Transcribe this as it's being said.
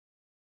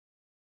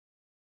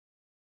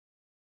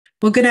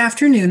Well, good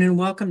afternoon and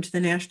welcome to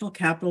the National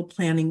Capital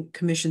Planning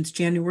Commission's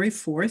January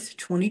 4th,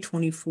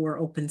 2024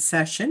 open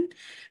session.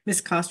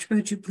 Ms. Coster,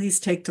 would you please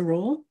take the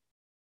roll?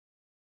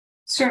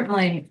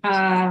 Certainly.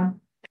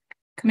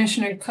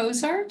 Commissioner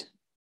Cozart?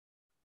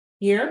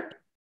 Here.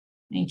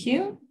 Thank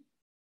you.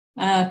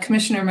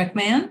 Commissioner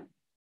McMahon?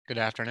 Good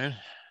afternoon.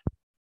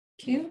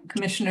 Thank you.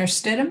 Commissioner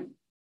Stidham?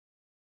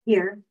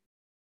 Here.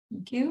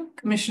 Thank you.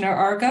 Commissioner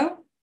Argo?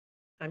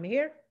 I'm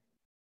here.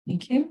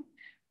 Thank you.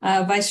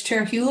 Vice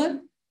Chair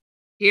Hewlett?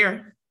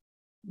 Here.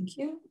 Thank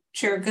you.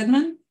 Chair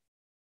Goodman?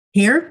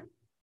 Here.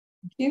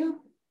 Thank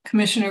you.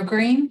 Commissioner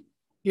Green?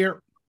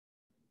 Here.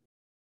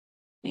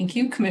 Thank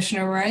you.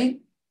 Commissioner Wright?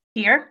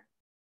 Here.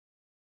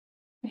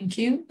 Thank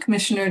you.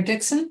 Commissioner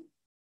Dixon?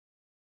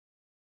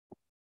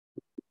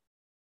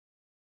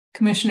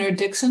 Commissioner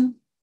Dixon?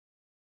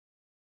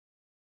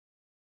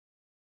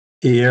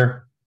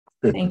 Here.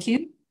 Thank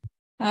you.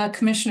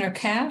 Commissioner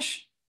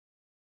Cash?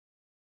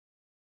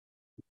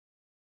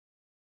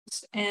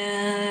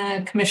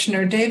 And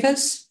Commissioner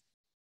Davis?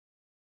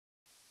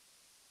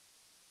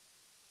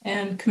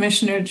 And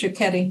Commissioner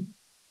Giacchetti?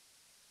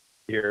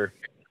 Here.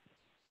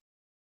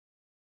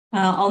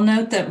 I'll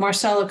note that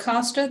Marcella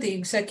Costa, the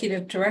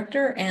Executive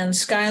Director, and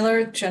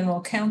Schuyler,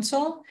 General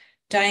Counsel,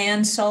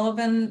 Diane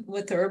Sullivan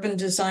with the Urban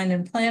Design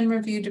and Plan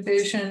Review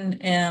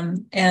Division,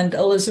 and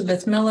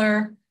Elizabeth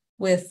Miller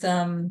with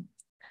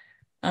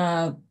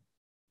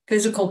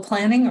Physical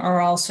Planning are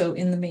also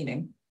in the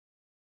meeting.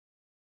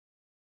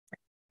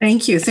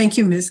 Thank you. Thank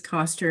you, Ms.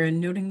 Coster. And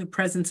noting the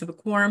presence of a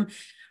quorum,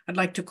 I'd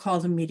like to call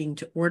the meeting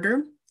to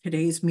order.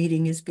 Today's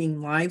meeting is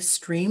being live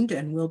streamed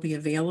and will be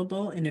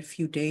available in a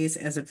few days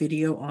as a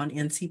video on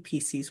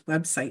NCPC's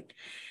website.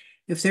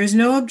 If there's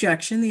no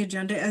objection, the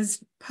agenda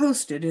as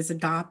posted is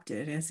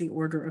adopted as the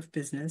order of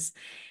business.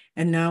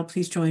 And now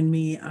please join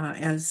me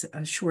as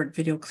a short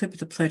video clip of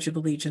the Pledge of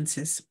Allegiance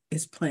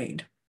is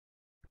played.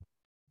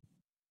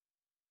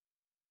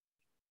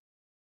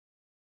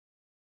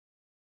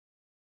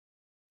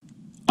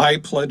 I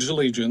pledge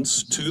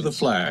allegiance to the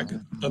flag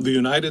of the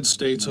United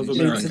States of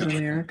America,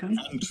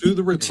 and to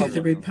the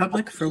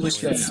republic for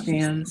which it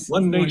stands,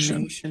 one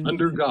nation,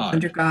 under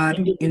God,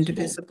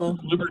 indivisible,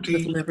 with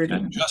liberty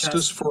and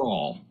justice for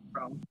all.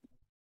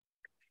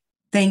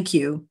 Thank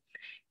you.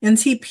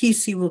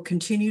 NCPC will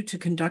continue to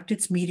conduct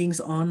its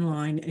meetings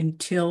online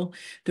until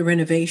the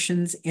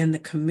renovations in the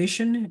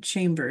commission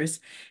chambers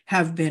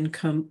have been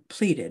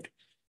completed.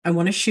 I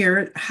want to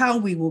share how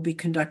we will be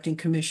conducting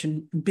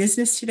commission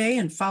business today,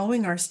 and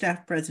following our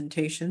staff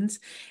presentations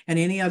and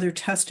any other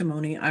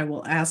testimony, I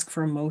will ask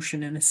for a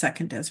motion in a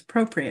second as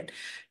appropriate.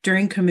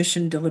 During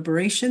commission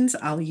deliberations,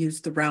 I'll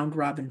use the round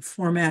robin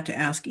format to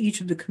ask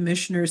each of the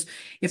commissioners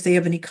if they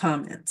have any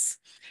comments.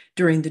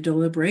 During the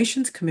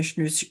deliberations,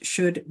 commissioners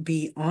should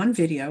be on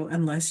video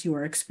unless you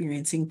are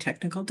experiencing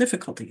technical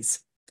difficulties.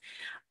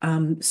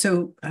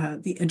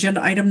 The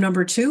agenda item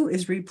number 2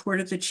 is report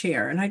of the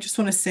chair. And I just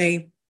want to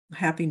say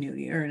Happy New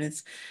Year. And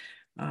it's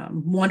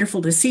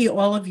wonderful to see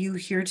all of you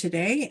here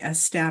today. As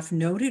staff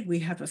noted, we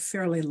have a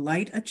fairly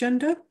light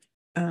agenda.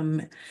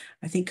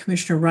 I think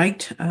Commissioner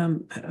Wright,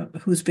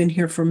 who's been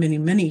here for many,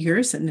 many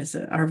years and is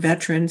our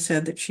veteran,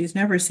 said that she's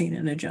never seen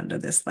an agenda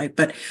this light,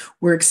 but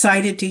we're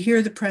excited to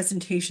hear the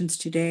presentations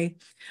today.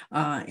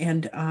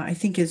 I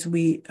think as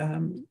we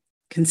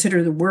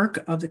consider the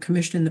work of the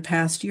commission in the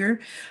past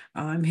year,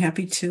 I'm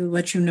happy to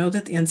let you know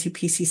that the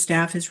NCPC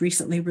staff has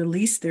recently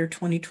released their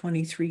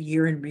 2023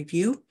 year in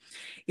review.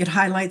 It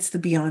highlights the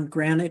Beyond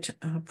Granite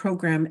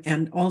program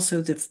and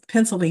also the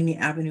Pennsylvania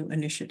Avenue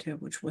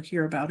Initiative, which we'll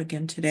hear about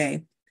again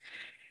today.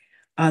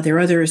 There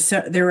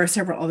are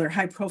several other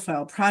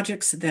high-profile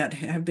projects that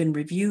have been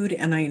reviewed,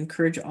 and I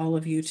encourage all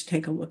of you to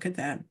take a look at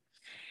that.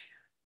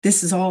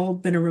 This has all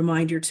been a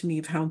reminder to me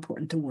of how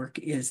important the work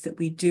is that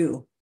we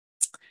do.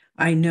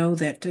 I know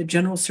that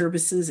General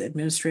Services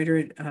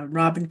Administrator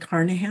Robin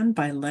Carnahan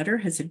by letter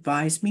has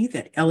advised me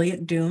that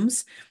Elliot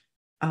Dooms,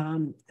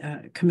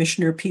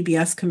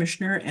 PBS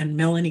Commissioner, and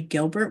Melanie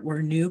Gilbert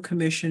were new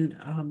commission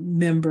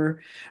member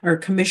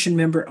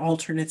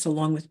alternates,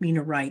 along with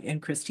Mina Wright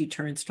and Christy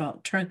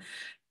Tunstall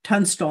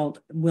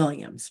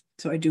Williams.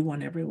 So I do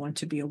want everyone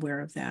to be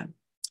aware of that.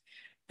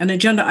 And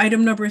agenda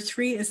item number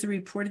 3 is the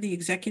report of the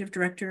Executive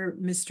Director,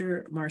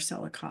 Mr.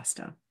 Marcel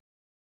Acosta.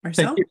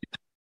 Marcel?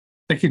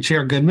 Thank you,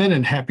 Chair Goodman,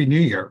 and Happy New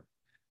Year.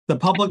 The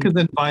public is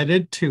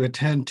invited to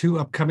attend 2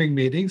 upcoming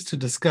meetings to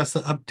discuss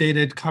the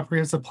updated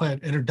Comprehensive Plan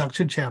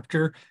Introduction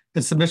Chapter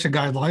and Submission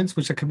Guidelines,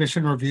 which the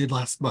Commission reviewed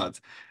last month.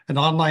 An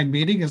online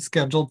meeting is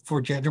scheduled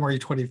for January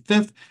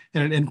 25th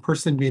and an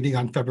in-person meeting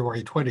on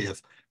February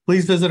 20th.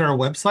 Please visit our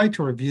website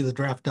to review the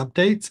draft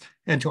updates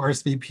and to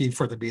RSVP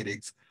for the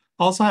meetings.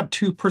 Also have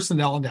 2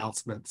 personnel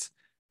announcements.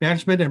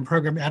 Management and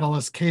Program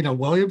Analyst Kana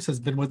Williams has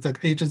been with the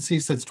agency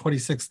since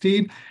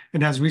 2016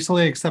 and has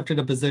recently accepted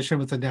a position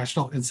with the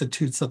National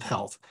Institutes of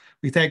Health.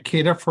 We thank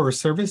Kana for her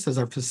service as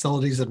our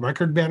Facilities and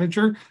Record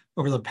Manager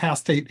over the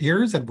past 8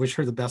 years and wish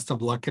her the best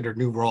of luck in her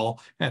new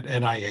role at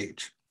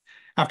NIH.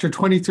 After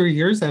 23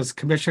 years as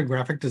Commission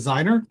Graphic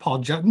Designer, Paul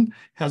Jutton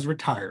has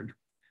retired.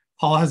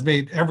 Paul has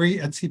made every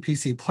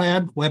NCPC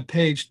plan,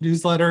 webpage,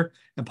 newsletter,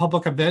 and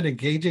public event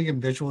engaging and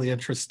visually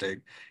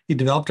interesting. He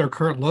developed our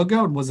current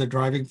logo and was a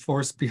driving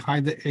force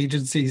behind the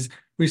agency's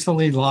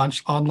recently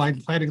launched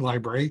online planning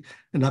library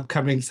and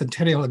upcoming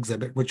Centennial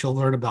exhibit, which you'll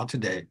learn about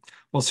today.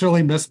 We'll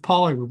certainly miss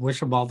Paul and we wish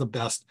him all the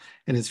best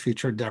in his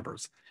future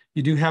endeavors.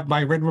 You do have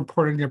my written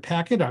report in your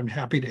packet. I'm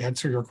happy to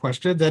answer your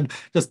questions. And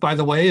just by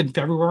the way, in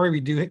February, we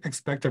do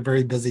expect a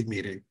very busy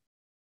meeting.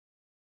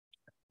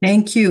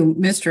 Thank you,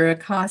 Mr.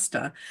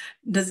 Acosta.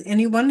 Does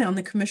anyone on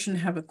the commission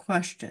have a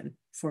question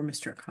for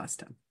Mr.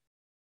 Acosta?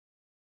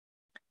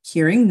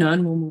 Hearing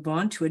none, we'll move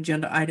on to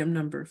agenda item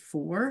number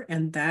 4,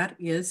 and that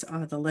is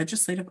the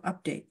legislative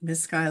update.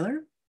 Ms.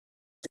 Schuyler.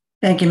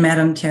 Thank you,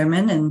 Madam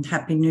Chairman, and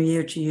Happy New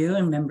Year to you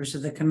and members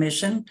of the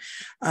commission.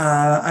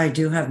 I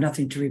do have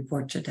nothing to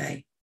report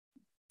today.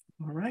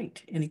 All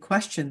right. Any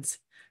questions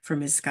for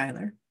Ms.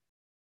 Schuyler?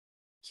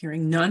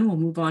 Hearing none, we'll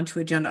move on to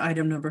agenda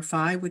item number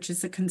 5, which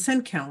is the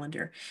consent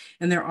calendar.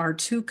 And there are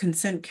 2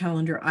 consent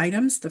calendar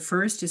items. The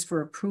first is for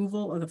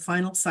approval of the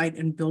final site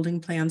and building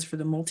plans for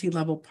the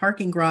multi-level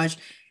parking garage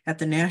at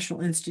the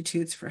National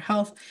Institutes for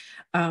Health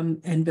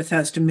in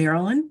Bethesda,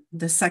 Maryland.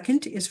 The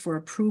second is for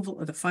approval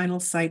of the final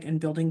site and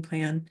building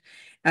plan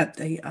at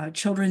the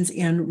Children's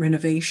Inn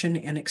renovation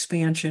and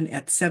expansion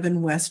at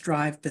 7 West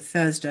Drive,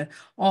 Bethesda,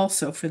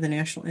 also for the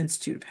National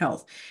Institute of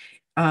Health.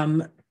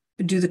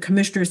 Do the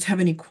commissioners have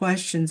any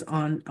questions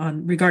on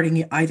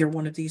regarding either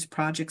one of these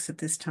projects at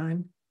this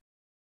time?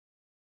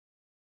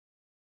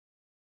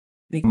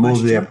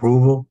 Move the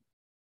approval.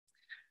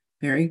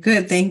 Very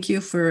good. Thank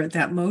you for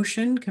that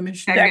motion,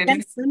 Commissioner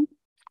Dixon.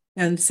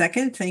 And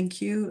second,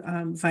 thank you,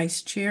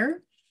 Vice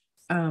Chair.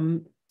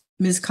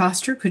 Ms.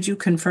 Coster, could you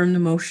confirm the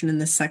motion in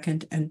the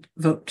second and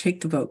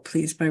take the vote,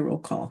 please, by roll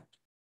call?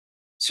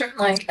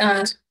 Certainly.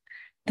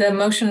 The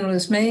motion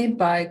was made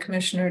by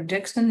Commissioner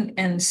Dixon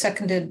and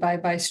seconded by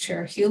Vice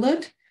Chair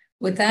Hewlett.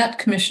 With that,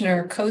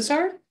 Commissioner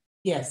Cozart?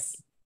 Yes.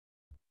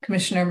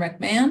 Commissioner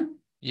McMahon?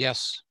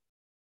 Yes.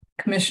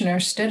 Commissioner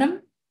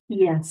Stidham?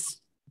 Yes.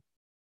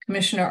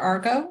 Commissioner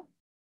Argo?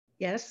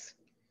 Yes.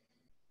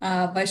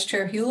 Vice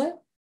Chair Hewlett?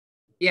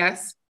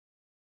 Yes.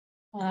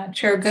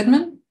 Chair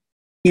Goodman?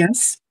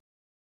 Yes.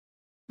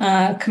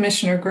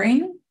 Commissioner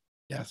Green?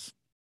 Yes.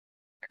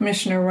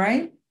 Commissioner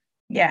Wright?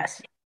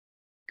 Yes.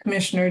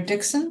 Commissioner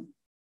Dixon?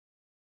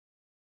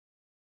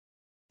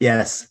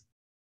 Yes.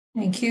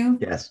 Thank you.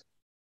 Yes.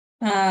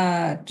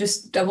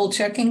 Just double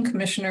checking,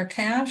 Commissioner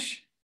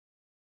Cash?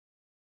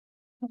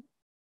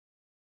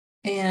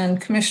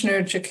 And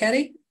Commissioner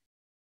Giacchetti?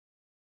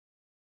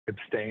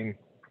 Abstain.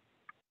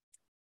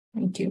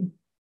 Thank you.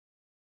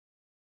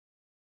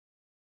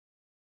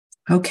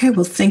 Okay,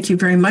 well, thank you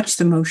very much.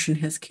 The motion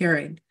has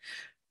carried.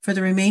 For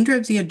the remainder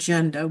of the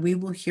agenda, we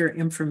will hear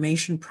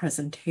information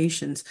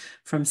presentations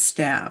from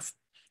staff.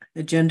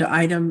 Agenda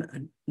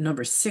item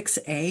number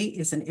 6A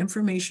is an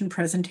information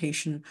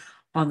presentation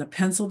on the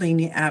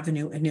Pennsylvania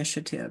Avenue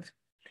Initiative.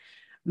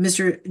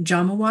 Mr.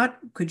 Jamawat,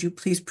 could you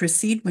please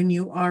proceed when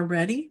you are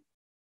ready?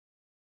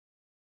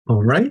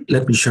 All right,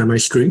 let me share my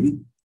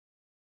screen.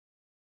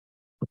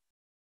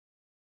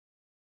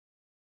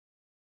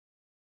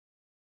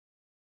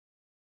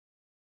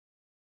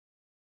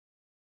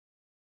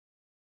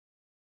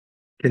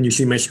 Can you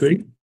see my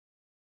screen?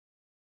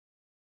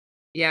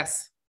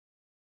 Yes.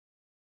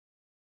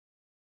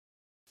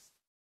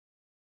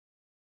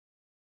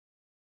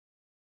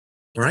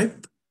 All right.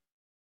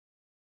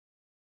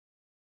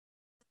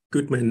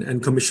 Goodman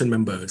and commission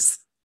members.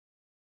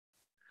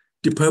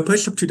 The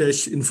purpose of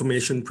today's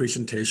information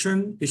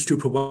presentation is to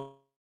provide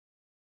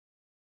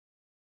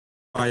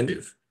I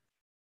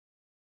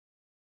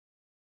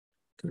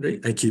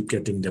keep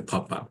getting the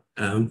pop-up.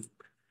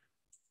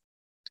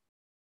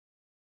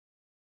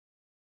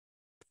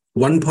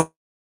 One point.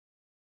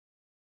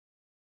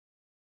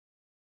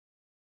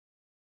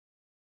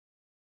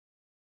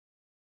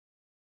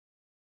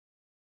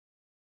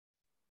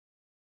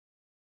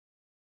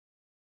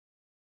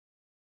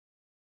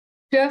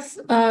 Jeff,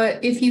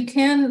 if you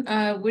can,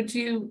 would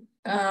you,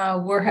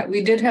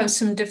 we did have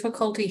some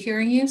difficulty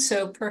hearing you,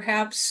 so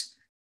perhaps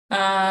if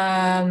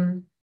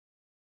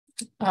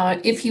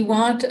you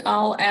want,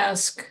 I'll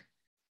ask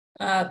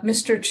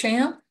Mr.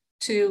 Champ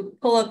to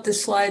pull up the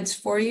slides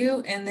for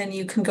you, and then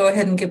you can go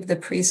ahead and give the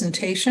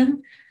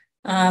presentation.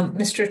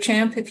 Mr.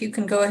 Champ, if you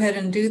can go ahead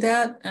and do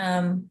that,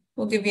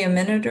 we'll give you a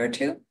minute or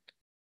two.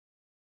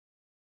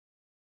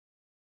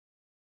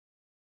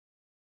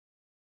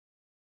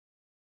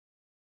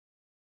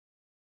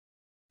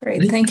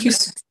 Great, thank you.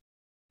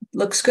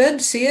 Looks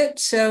good, see it.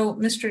 So,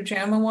 Mr.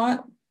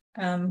 Jamawat,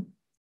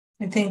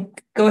 I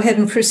think go ahead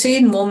and proceed,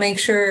 and we'll make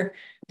sure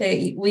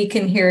that we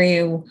can hear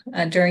you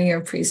during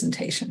your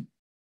presentation.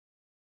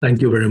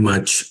 Thank you very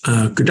much.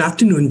 Good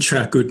afternoon,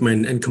 Chair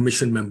Goodman and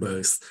Commission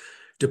members.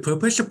 The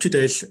purpose of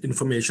today's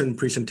information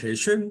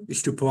presentation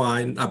is to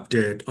provide an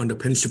update on the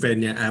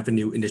Pennsylvania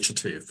Avenue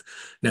Initiative.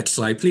 Next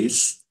slide,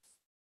 please.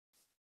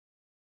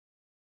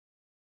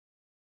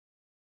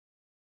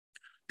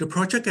 The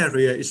project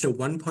area is the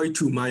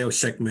 1.2-mile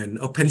segment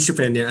of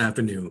Pennsylvania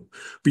Avenue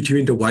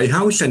between the White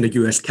House and the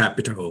U.S.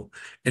 Capitol,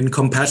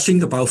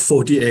 encompassing about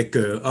 40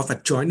 acres of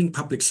adjoining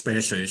public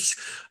spaces,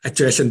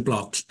 adjacent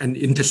blocks, and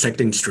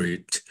intersecting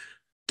streets.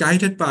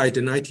 Guided by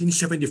the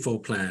 1974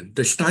 plan,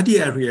 the study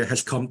area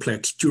has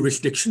complex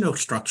jurisdictional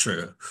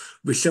structure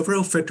with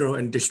several federal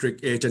and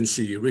district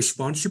agencies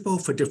responsible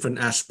for different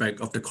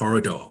aspects of the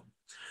corridor.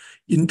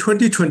 In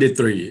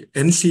 2023,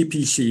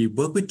 NCPC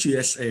worked with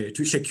GSA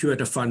to secure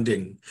the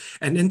funding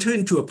and enter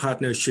into a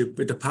partnership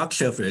with the Park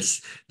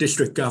Service,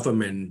 District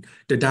Government,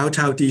 the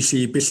Downtown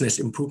DC Business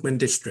Improvement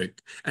District,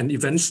 and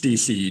Events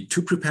DC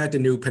to prepare the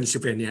new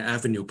Pennsylvania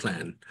Avenue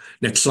plan.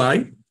 Next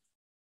slide.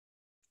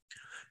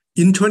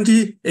 In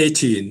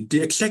 2018,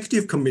 the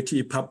Executive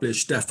Committee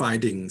published their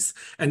findings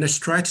and a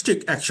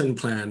strategic action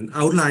plan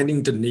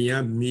outlining the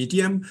near,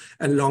 medium,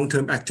 and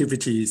long-term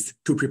activities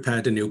to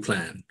prepare the new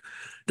plan.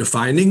 The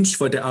findings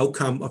were the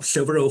outcome of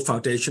several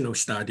foundational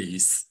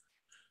studies.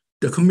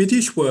 The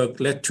committee's work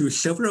led to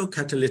several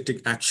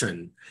catalytic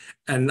actions,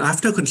 and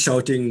after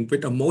consulting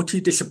with a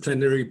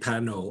multidisciplinary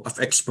panel of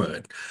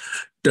experts,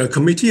 the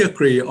committee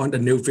agreed on a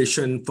new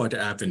vision for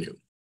the avenue.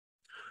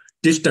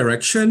 This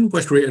direction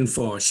was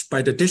reinforced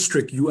by the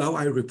district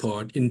ULI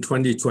report in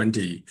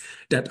 2020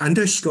 that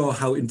underscored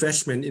how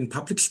investment in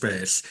public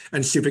space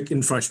and civic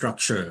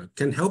infrastructure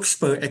can help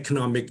spur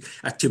economic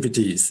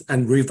activities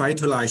and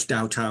revitalize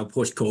downtown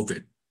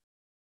post-COVID.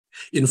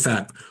 In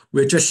fact,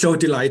 we're just so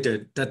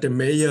delighted that the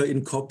mayor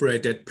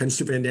incorporated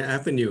Pennsylvania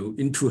Avenue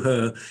into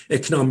her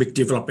economic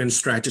development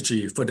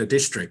strategy for the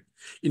district,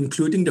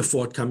 including the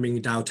forthcoming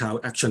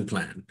Downtown Action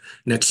Plan.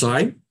 Next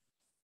slide.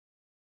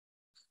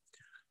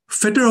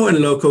 Federal and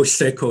local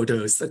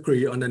stakeholders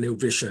agree on a new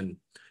vision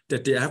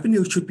that the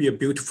avenue should be a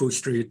beautiful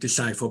street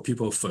designed for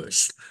people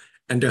first,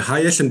 and the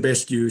highest and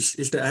best use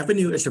is the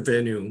avenue as a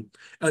venue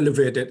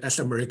elevated as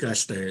America's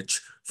stage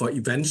for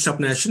events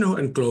of national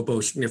and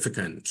global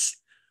significance.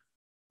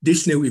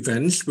 These new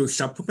events will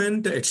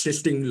supplement the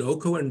existing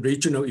local and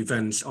regional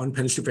events on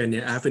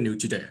Pennsylvania Avenue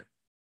today.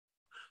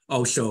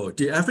 Also,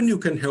 the avenue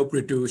can help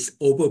reduce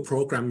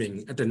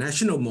over-programming at the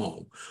National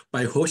Mall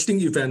by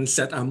hosting events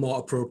that are more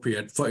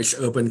appropriate for its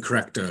urban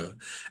character,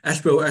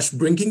 as well as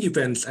bringing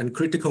events and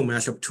critical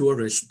mass of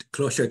tourists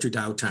closer to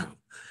downtown.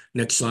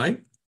 Next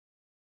slide.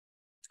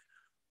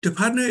 The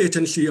partner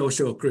agency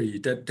also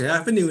agreed that the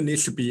avenue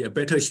needs to be a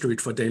better street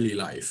for daily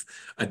life,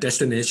 a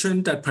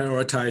destination that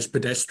prioritizes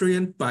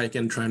pedestrian, bike,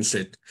 and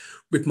transit,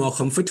 with more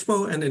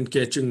comfortable and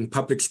engaging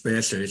public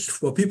spaces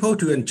for people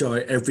to enjoy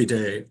every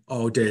day,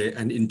 all day,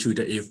 and into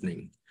the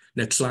evening.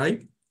 Next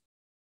slide.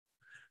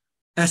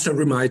 As a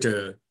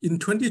reminder, in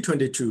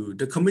 2022,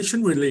 the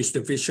Commission released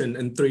the vision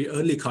and 3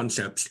 early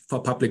concepts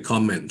for public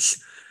comments.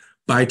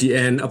 By the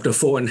end of the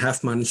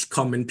 4.5 months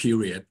comment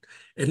period,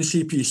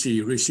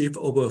 NCPC received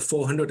over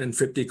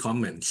 450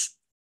 comments.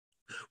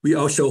 We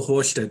also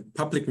hosted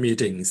public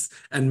meetings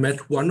and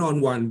met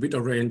one-on-one with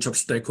a range of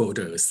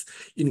stakeholders,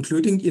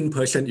 including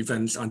in-person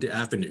events on the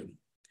avenue.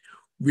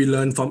 We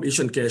learned from each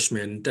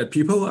engagement that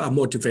people are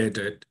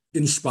motivated,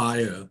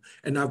 inspired,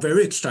 and are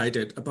very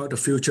excited about the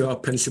future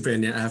of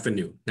Pennsylvania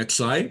Avenue. Next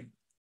slide.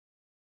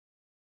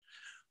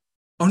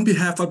 On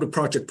behalf of the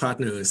project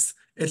partners,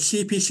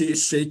 NCPC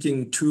is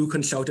seeking 2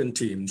 consultant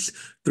teams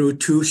through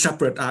 2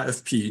 separate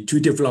RFP to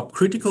develop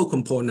critical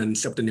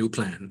components of the new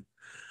plan.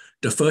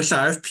 The first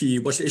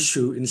RFP was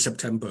issued in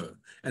September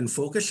and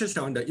focuses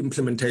on the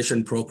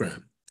implementation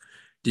program.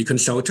 The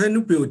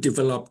consultant will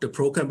develop the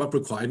program of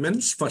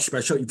requirements for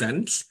special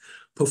events,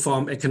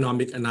 perform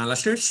economic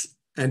analysis,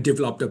 and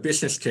develop the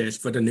business case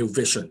for the new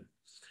vision,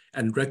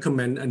 and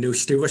recommend a new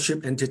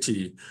stewardship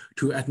entity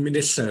to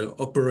administer,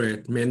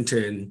 operate,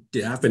 maintain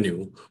the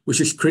avenue, which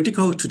is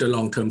critical to the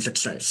long-term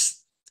success.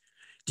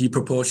 The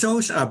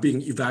proposals are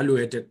being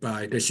evaluated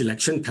by the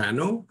selection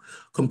panel,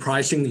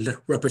 comprising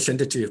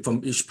representatives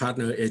from each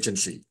partner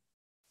agency.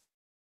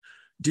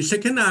 The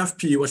second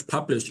RFP was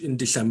published in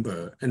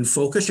December and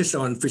focuses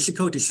on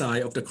physical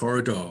design of the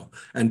corridor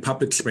and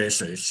public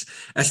spaces,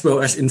 as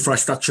well as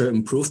infrastructure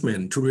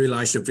improvement to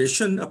realize the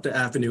vision of the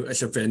avenue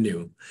as a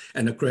venue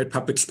and a great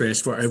public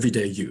space for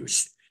everyday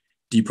use.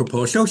 The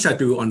proposals are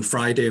due on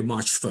Friday,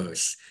 March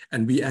 1st,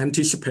 and we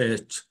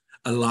anticipate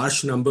a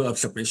large number of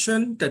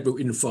submissions that will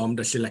inform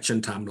the selection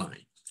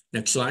timeline.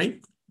 Next slide.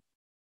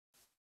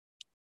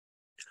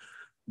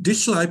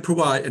 This slide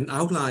provides an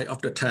outline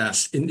of the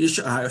tasks in each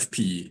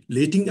RFP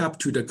leading up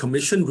to the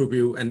Commission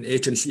review and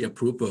agency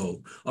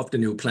approval of the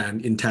new plan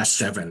in Task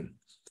 7.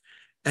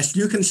 As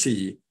you can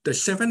see, the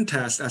 7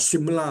 tasks are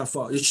similar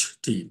for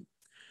each team.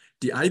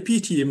 The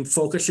IP team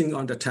focusing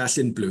on the task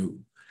in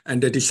blue,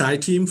 and the design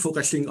team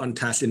focusing on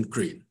tasks in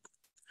green.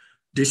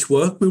 This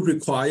work will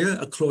require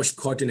a close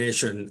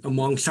coordination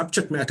among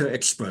subject matter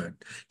experts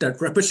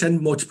that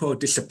represent multiple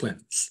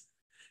disciplines.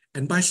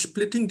 And by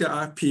splitting the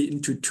RFP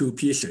into 2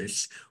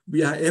 pieces,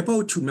 we are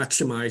able to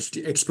maximize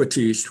the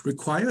expertise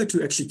required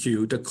to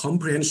execute the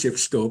comprehensive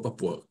scope of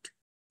work.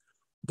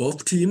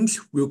 Both teams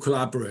will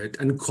collaborate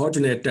and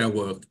coordinate their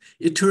work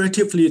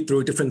iteratively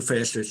through different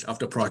phases of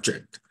the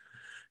project.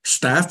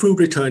 Staff will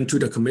return to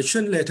the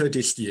Commission later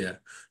this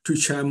year to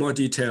share more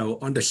detail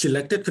on the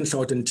selected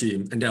consultant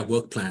team and their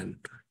work plan.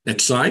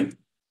 Next slide.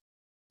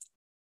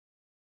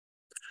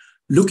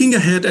 Looking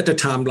ahead at the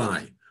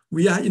timeline,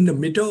 we are in the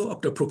middle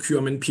of the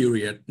procurement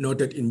period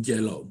noted in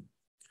yellow.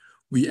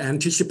 We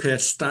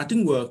anticipate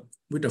starting work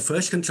with the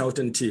first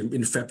consultant team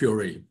in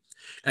February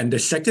and the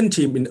second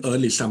team in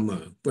early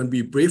summer when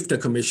we brief the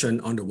Commission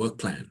on the work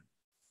plan.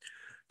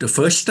 The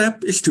first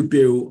step is to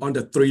build on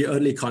the 3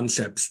 early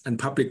concepts and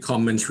public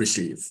comments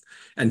received,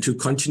 and to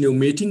continue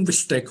meeting with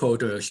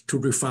stakeholders to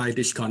refine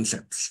these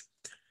concepts.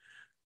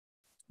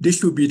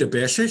 This will be the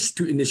basis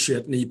to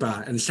initiate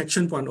NEPA and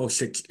Section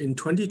 106 in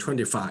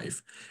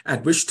 2025,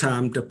 at which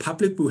time the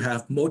public will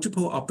have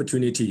multiple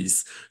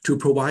opportunities to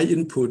provide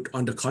input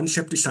on the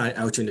concept design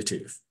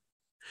alternative.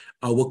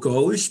 Our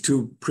goal is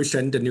to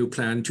present the new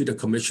plan to the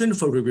Commission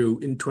for review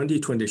in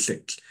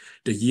 2026,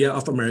 the year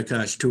of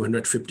America's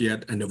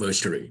 250th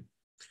anniversary.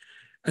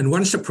 And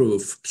once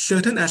approved,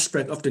 certain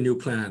aspects of the new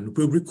plan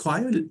will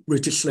require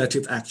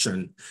legislative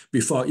action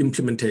before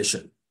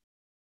implementation.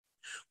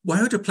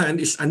 While the plan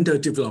is under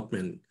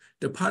development,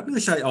 the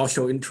partners are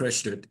also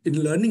interested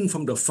in learning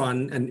from the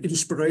fun and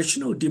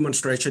inspirational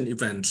demonstration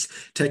events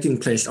taking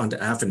place on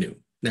the Avenue.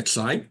 Next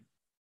slide.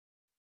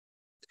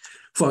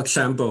 For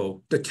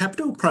example, the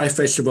Capital Pride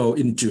Festival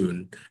in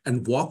June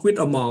and Walk with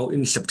a Mall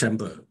in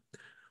September.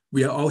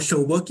 We are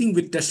also working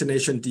with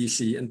Destination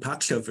DC and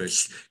Park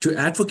Service to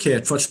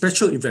advocate for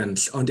special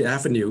events on the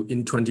Avenue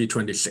in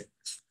 2026.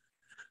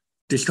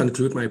 This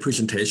concludes my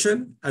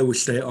presentation. I will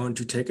stay on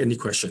to take any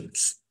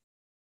questions.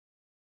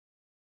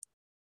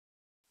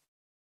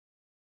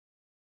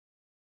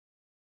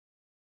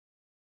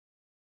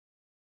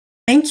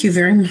 Thank you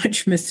very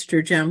much,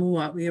 Mr.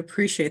 Jamawat. We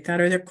appreciate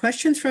that. Are there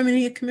questions from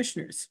any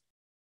commissioners?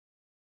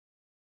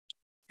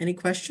 Any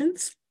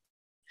questions?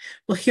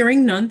 Well,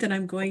 hearing none, then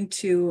I'm going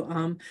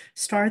to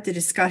start the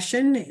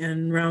discussion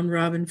in round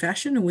robin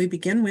fashion, and we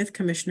begin with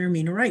Commissioner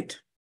Mina Wright.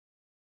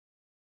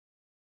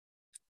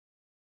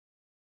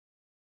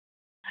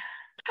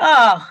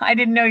 Oh, I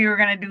didn't know you were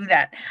going to do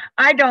that.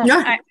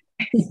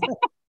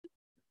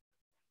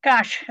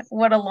 Gosh,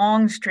 what a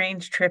long,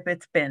 strange trip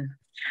it's been.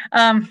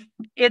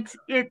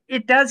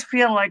 It does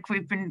feel like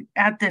we've been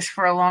at this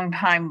for a long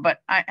time, but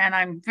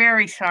I'm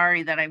very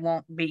sorry that I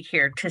won't be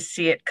here to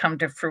see it come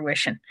to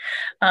fruition.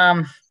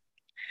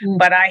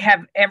 But I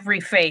have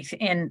every faith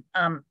in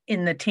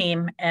the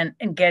team and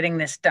in getting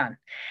this done.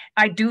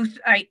 I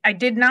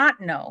did not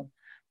know,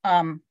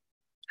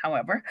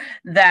 however,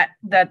 that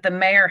the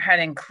mayor had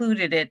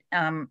included it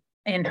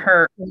in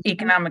her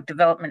economic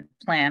development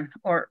plan,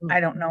 or I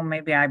don't know,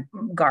 maybe I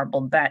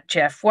garbled that,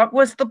 Jeff. What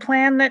was the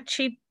plan that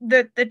she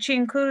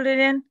included it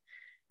in?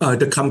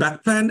 The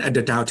comeback plan and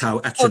the downtown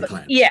action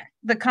plan. Yeah,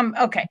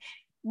 okay.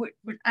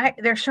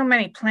 There's so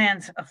many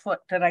plans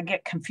afoot that I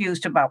get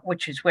confused about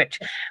which is which.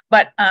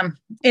 But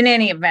in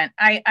any event,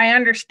 I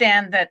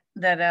understand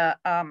that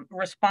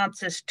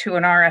responses to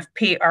an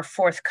RFP are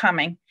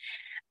forthcoming,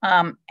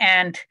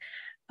 and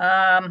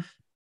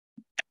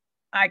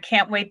I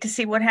can't wait to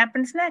see what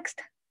happens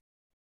next.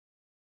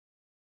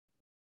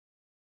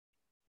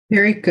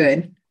 Very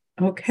good.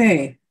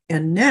 Okay.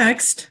 And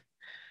next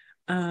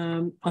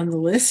on the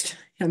list,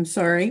 I'm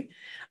sorry,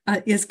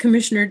 is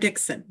Commissioner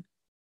Dixon.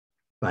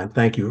 Fine.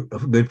 Thank you. A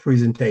good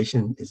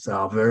presentation. It's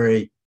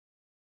very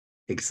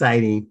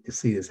exciting to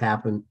see this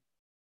happen.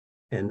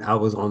 And I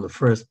was on the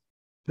first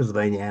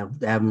Pennsylvania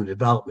Avenue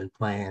development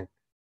plan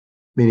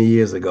many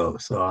years ago.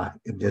 So I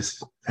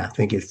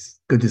think it's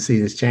good to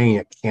see this change.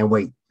 I can't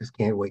wait. Just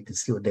can't wait to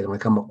see what they're going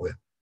to come up with.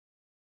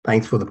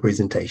 Thanks for the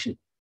presentation.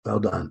 Well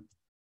done.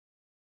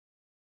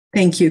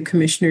 Thank you,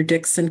 Commissioner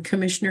Dixon.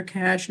 Commissioner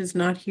Cash is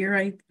not here,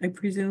 I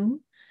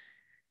presume.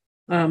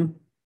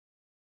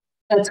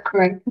 That's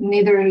correct.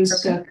 Neither is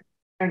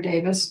Commissioner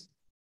Davis.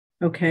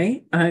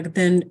 Okay.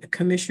 Then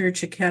Commissioner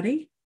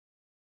Cicchetti.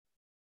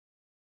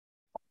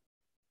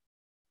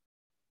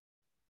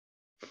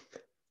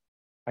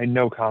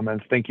 No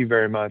comments. Thank you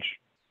very much.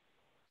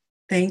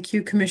 Thank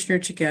you, Commissioner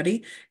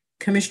Cicchetti.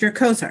 Commissioner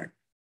Kozar.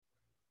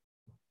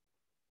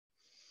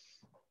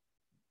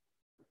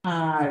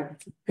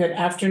 Good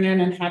afternoon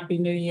and Happy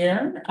New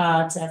Year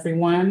to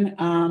everyone.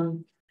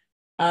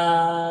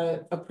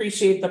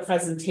 Appreciate the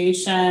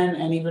presentation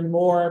and even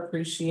more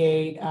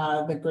appreciate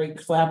the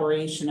great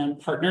collaboration and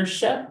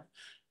partnership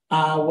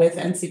with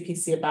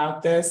NCPC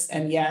about this.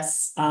 And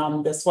yes,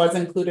 this was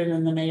included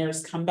in the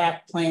mayor's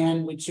comeback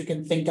plan, which you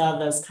can think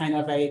of as kind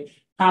of a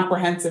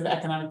comprehensive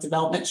economic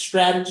development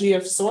strategy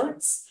of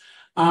sorts.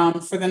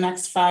 For the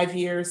next 5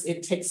 years,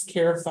 it takes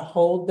care of the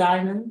whole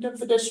diamond of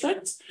the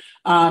district.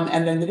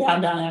 And then the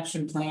downtown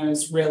action plan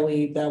is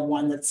really the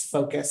one that's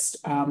focused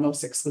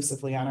most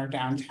exclusively on our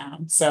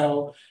downtown.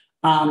 So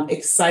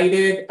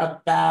excited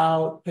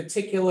about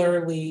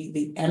particularly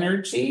the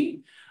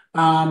energy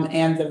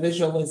and the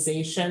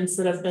visualizations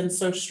that have been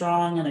so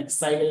strong, and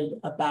excited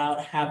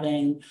about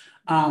having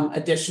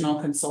additional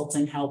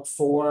consulting help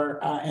for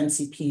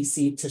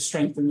NCPC to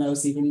strengthen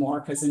those even more,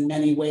 because in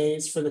many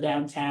ways for the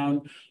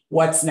downtown,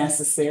 what's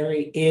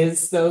necessary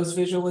is those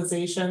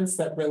visualizations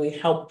that really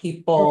help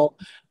people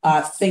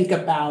think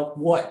about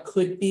what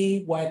could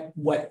be, what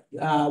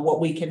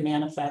we can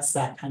manifest,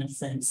 that kind of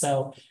thing.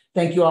 So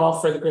thank you all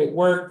for the great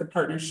work, the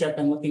partnership,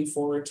 and looking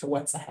forward to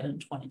what's ahead in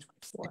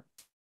 2024.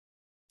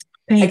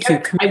 Thank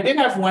you. I did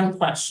have one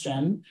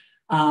question.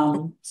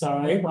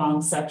 Sorry,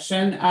 wrong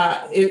section.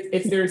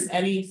 If there's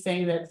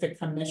anything that the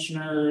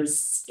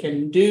commissioners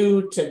can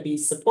do to be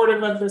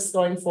supportive of this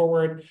going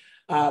forward,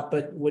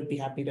 but would be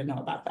happy to know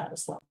about that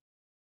as well.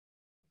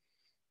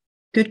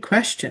 Good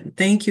question.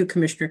 Thank you,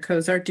 Commissioner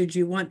Cozart. Did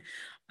you want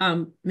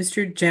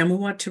Mr.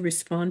 Jamawat to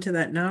respond to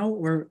that now,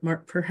 or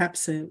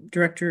perhaps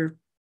Director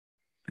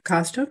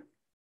Acosta?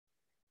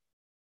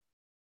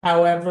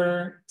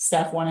 However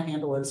staff want to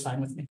handle it is fine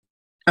with me.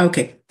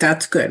 Okay,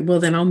 that's good. Well,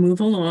 then I'll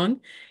move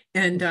along.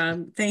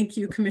 And thank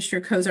you,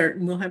 Commissioner Cozart.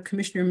 And we'll have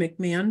Commissioner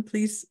McMahon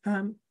please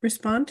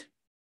respond.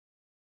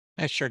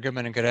 Hey, sure. Good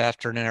morning, good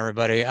afternoon,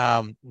 everybody.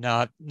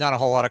 Not a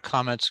whole lot of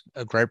comments.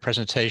 A great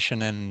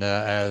presentation, and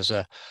as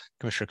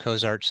Commissioner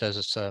Cozart says,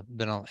 it's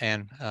been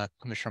and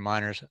Commissioner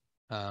Miners,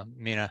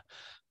 Commissioner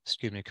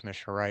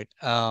Wright,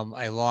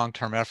 a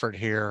long-term effort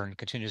here, and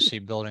continue to see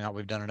building out what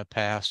we've done in the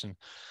past, and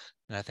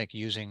I think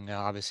using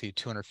obviously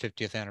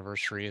 250th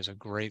anniversary is a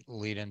great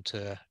lead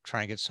into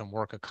trying to get some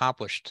work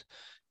accomplished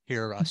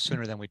here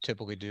sooner than we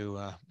typically do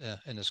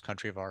in this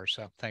country of ours.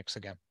 So thanks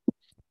again.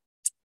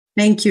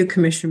 Thank you,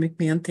 Commissioner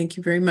McMahon. Thank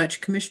you very much.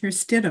 Commissioner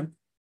Stidham.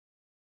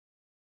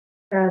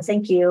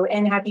 Thank you,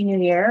 and Happy New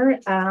Year.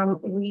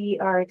 We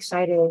are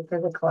excited for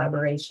the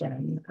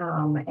collaboration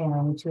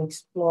and to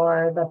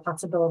explore the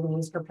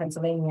possibilities for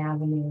Pennsylvania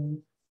Avenue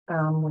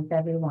with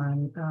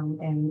everyone,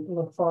 and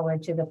look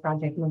forward to the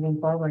project moving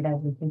forward as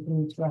we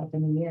continue throughout the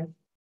new year.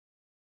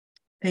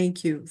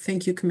 Thank you.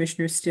 Thank you,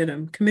 Commissioner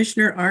Stidham.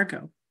 Commissioner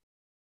Argo.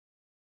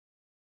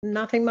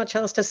 Nothing much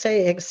else to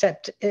say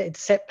except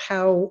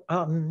how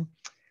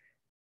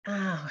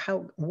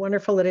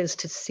wonderful it is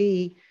to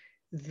see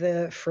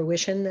the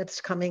fruition that's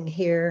coming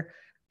here,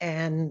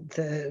 and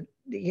the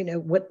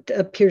what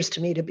appears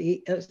to me to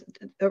be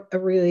a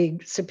really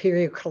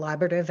superior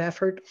collaborative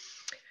effort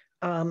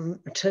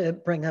to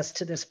bring us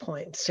to this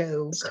point.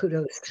 So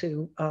kudos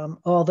to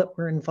all that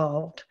were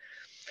involved.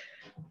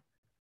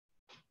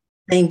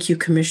 Thank you,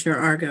 Commissioner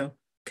Argo.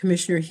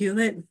 Commissioner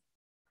Hewlett.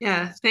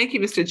 Yeah, thank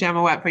you, Mr.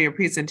 Jamawat, for your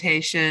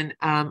presentation.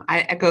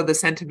 I echo the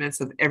sentiments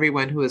of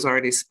everyone who has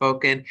already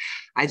spoken.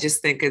 I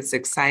just think it's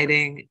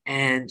exciting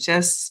and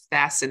just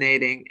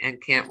fascinating and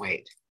can't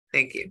wait.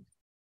 Thank you.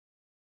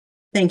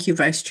 Thank you,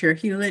 Vice Chair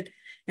Hewlett.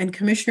 And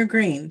Commissioner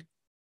Green.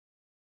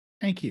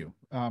 Thank you.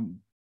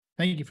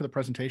 Thank you for the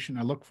presentation.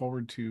 I look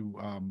forward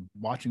to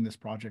watching this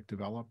project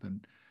develop,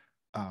 and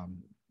I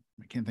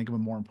can't think of a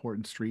more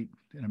important street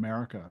in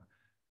America,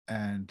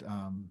 and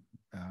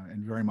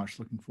very much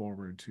looking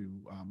forward to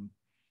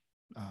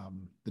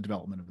the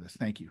development of this.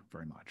 Thank you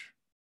very much.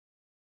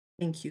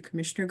 Thank you,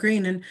 Commissioner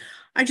Green. And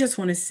I just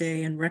want to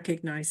say and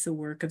recognize the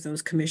work of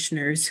those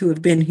commissioners who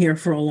have been here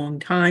for a long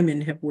time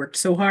and have worked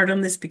so hard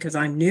on this, because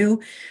I'm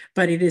new,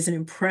 but it is an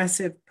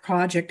impressive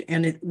project,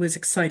 and it was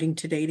exciting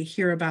today to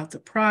hear about the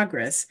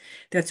progress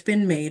that's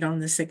been made on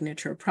the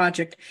signature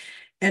project.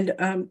 And,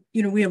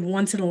 we have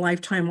once in a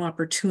lifetime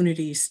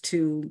opportunities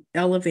to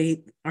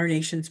elevate our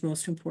nation's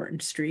most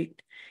important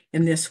street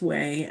in this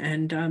way,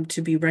 and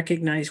to be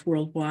recognized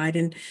worldwide.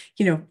 And,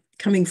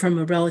 coming from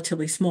a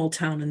relatively small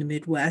town in the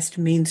Midwest,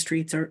 main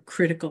streets are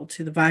critical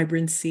to the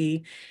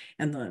vibrancy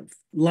and the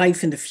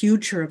life and the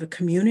future of a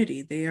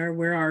community. They are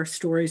where our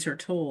stories are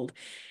told.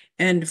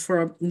 And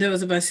for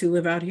those of us who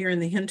live out here in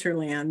the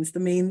hinterlands,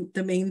 the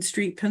main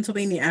street,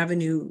 Pennsylvania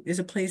Avenue, is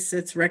a place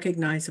that's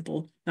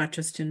recognizable, not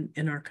just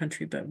in our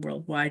country, but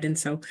worldwide. And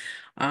so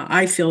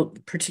I feel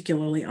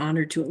particularly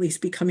honored to at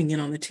least be coming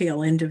in on the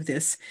tail end of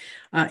this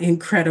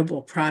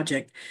incredible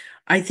project.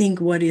 I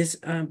think what is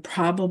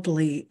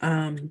probably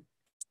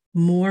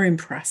more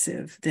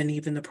impressive than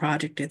even the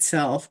project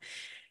itself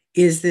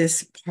is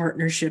this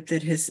partnership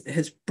that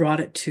has brought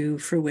it to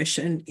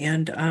fruition.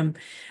 And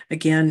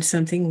again,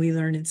 something we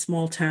learn in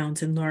small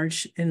towns and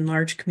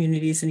large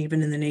communities, and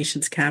even in the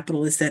nation's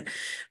capital, is that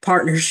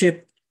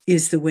partnership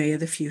is the way of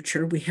the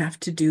future. We have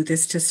to do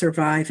this to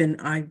survive. And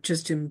I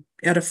just am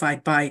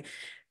edified by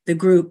the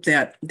group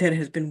that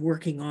has been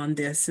working on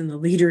this, and the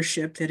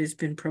leadership that has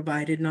been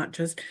provided, not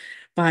just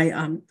by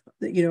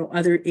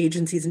other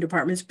agencies and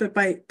departments, but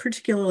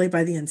particularly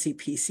by the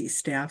NCPC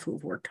staff who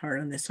have worked hard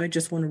on this. So I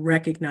just want to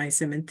recognize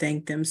them and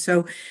thank them.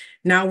 So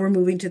now we're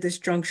moving to this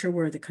juncture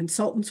where the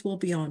consultants will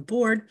be on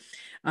board,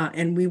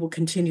 and we will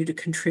continue to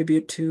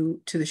contribute to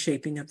the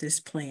shaping of this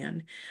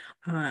plan.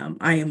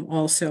 I am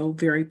also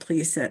very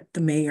pleased that the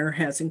mayor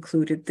has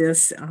included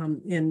this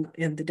in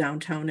the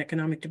downtown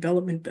economic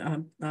development,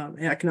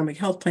 economic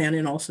health plan,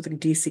 and also the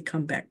DC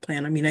comeback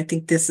plan. I mean, I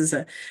think this is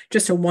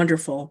just a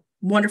wonderful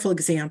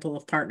example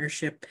of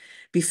partnership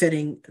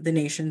befitting the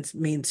nation's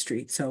main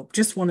street. So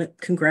just want to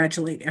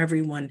congratulate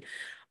everyone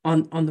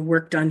on the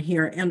work done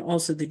here, and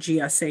also the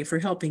GSA for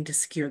helping to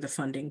secure the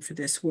funding for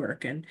this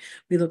work. And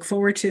we look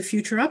forward to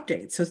future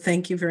updates. So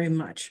thank you very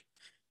much.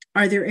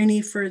 Are there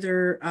any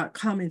further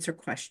comments or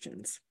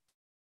questions?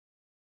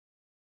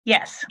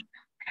 Yes.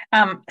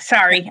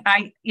 Sorry,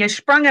 you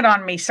sprung it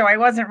on me, so I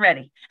wasn't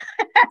ready.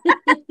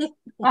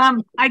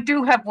 I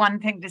do have one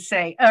thing to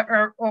say,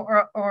 or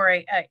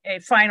a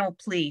final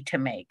plea to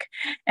make.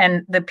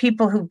 And the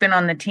people who've been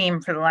on the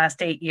team for the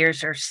last 8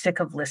 years are sick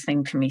of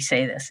listening to me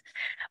say this.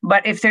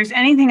 But if there's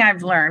anything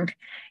I've learned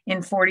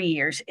in 40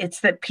 years,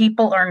 it's that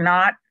people are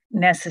not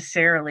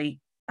necessarily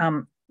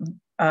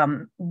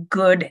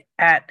good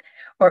at,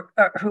 or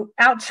who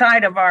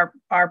outside of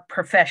our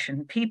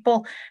profession,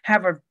 people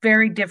have a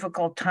very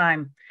difficult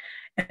time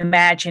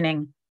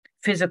imagining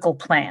physical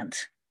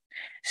plans.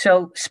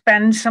 So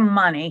spend some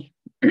money,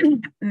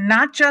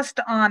 not just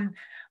on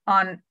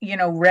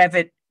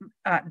Revit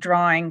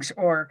drawings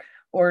or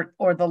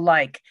the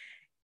like.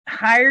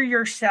 Hire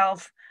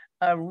yourself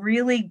a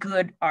really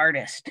good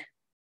artist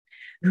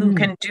who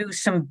can do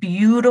some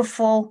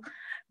beautiful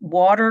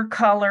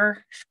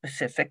watercolor,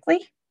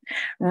 specifically,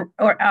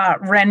 or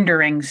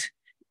renderings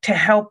to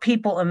help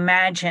people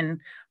imagine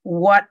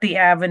what the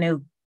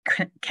avenue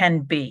can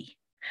be.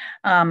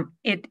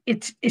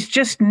 It's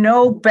just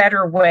no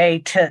better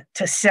way to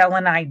sell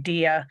an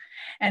idea,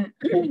 and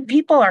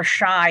people are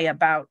shy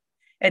about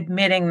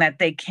admitting that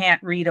they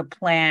can't read a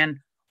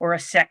plan or a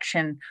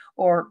section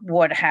or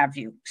what have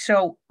you.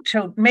 So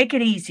make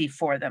it easy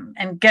for them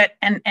and get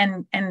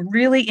and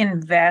really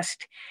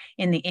invest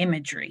in the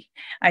imagery.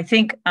 I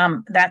think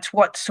that's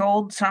what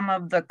sold some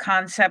of the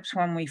concepts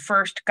when we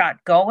first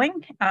got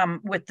going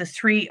with the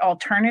 3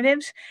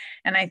 alternatives.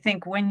 And I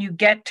think when you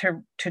get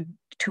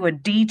to a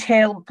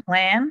detailed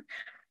plan,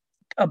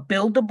 a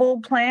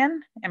buildable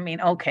plan, I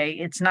mean, okay,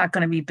 it's not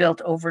going to be built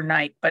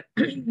overnight, but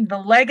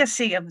the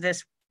legacy of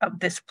this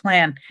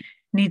plan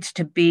needs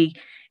to be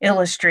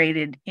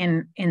illustrated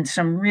in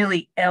some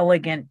really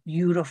elegant,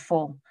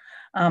 beautiful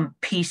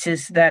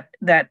pieces that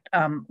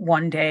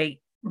one day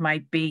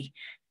might be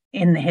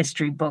in the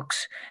history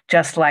books,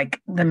 just like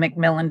the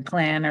Macmillan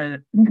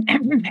Plan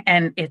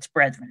and its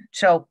brethren.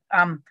 So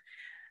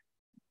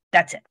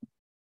that's it.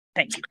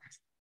 Thank you.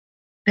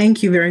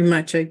 Thank you very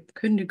much. I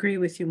couldn't agree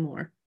with you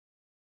more.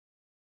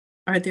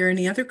 Are there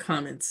any other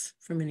comments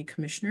from any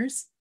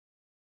commissioners?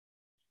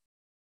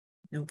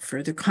 No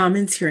further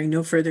comments. Hearing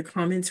no further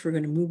comments, we're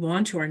going to move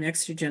on to our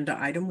next agenda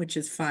item, which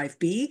is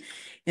 5B,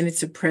 and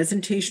it's a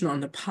presentation on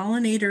the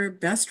Pollinator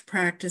Best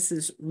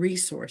Practices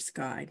Resource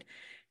Guide.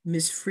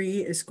 Ms.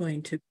 Free is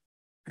going to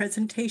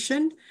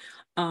presentation,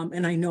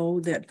 and I know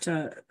that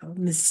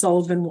Ms.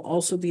 Sullivan will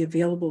also be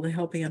available to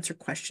help answer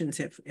questions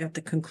at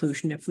the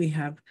conclusion if we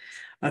have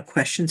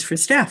questions for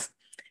staff.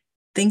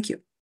 Thank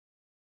you.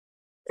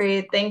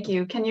 Great, thank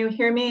you. Can you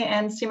hear me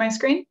and see my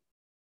screen?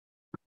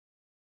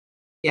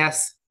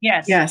 Yes.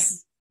 Yes.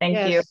 Yes.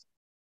 Thank you.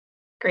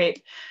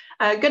 Great.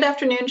 Good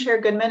afternoon, Chair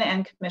Goodman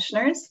and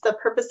Commissioners. The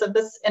purpose of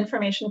this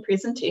information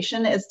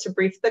presentation is to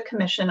brief the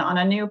Commission on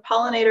a new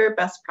Pollinator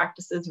Best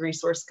Practices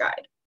Resource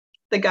Guide.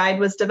 The guide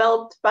was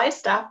developed by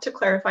staff to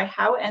clarify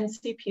how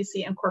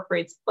NCPC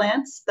incorporates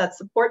plants that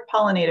support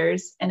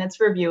pollinators in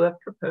its review of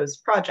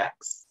proposed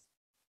projects.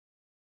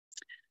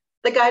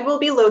 The guide will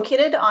be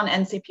located on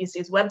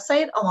NCPC's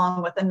website,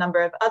 along with a number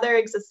of other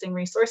existing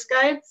resource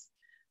guides.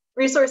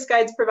 Resource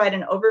guides provide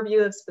an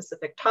overview of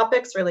specific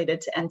topics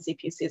related to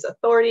NCPC's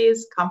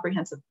authorities,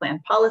 comprehensive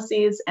plan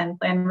policies, and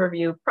plan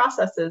review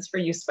processes for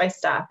use by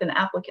staff and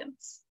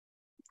applicants.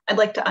 I'd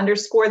like to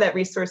underscore that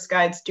resource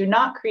guides do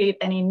not create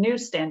any new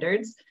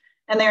standards,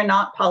 and they are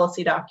not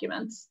policy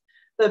documents.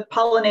 The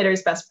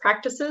Pollinator's Best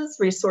Practices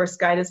Resource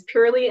Guide is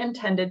purely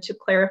intended to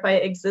clarify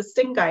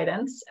existing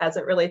guidance as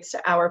it relates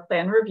to our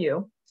plan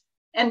review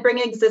and bring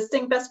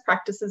existing best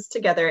practices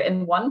together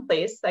in one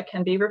place that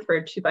can be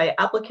referred to by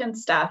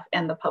applicants, staff,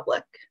 and the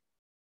public.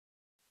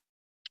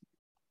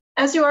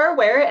 As you are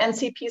aware,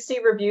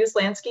 NCPC reviews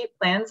landscape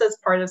plans as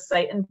part of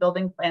site and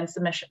building plan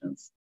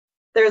submissions.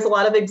 There's a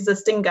lot of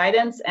existing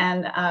guidance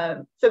and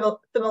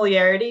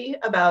familiarity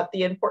about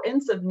the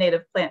importance of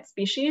native plant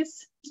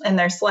species and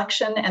their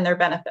selection and their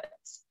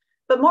benefits.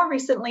 But more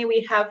recently,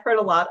 we have heard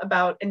a lot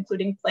about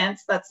including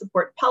plants that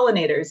support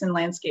pollinators in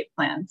landscape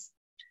plans.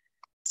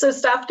 So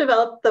staff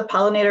developed the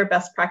Pollinator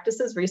Best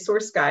Practices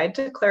Resource Guide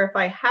to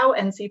clarify how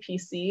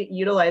NCPC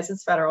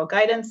utilizes federal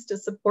guidance to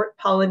support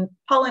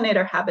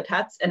pollinator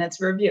habitats in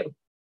its review.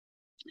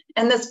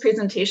 In this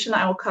presentation,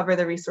 I will cover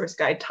the resource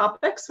guide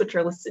topics, which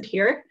are listed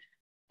here.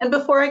 And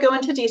before I go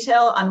into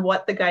detail on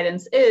what the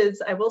guidance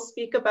is, I will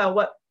speak about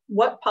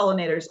what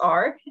pollinators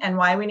are and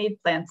why we need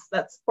plants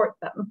that support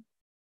them.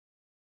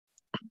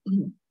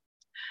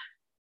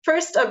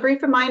 First, a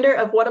brief reminder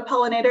of what a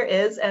pollinator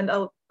is and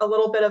a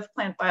little bit of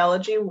plant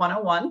biology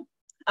 101.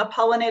 A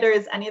pollinator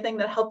is anything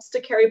that helps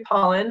to carry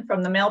pollen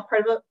from the male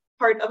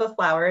part of a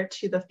flower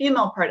to the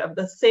female part of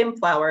the same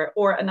flower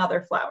or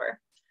another flower.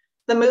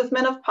 The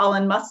movement of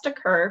pollen must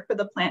occur for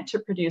the plant to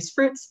produce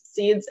fruits,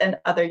 seeds, and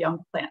other young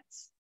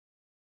plants.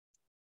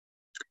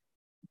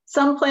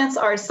 Some plants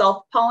are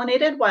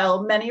self-pollinated,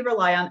 while many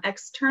rely on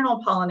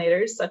external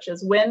pollinators such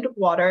as wind,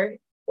 water,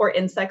 or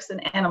insects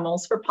and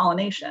animals for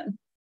pollination.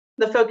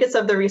 The focus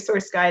of the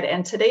resource guide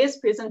and today's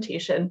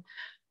presentation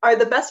are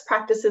the best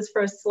practices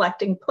for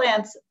selecting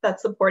plants that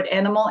support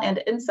animal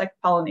and insect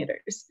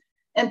pollinators,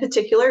 in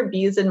particular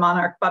bees and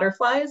monarch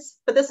butterflies,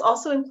 but this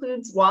also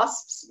includes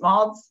wasps,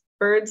 moths,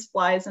 birds,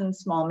 flies, and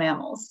small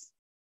mammals.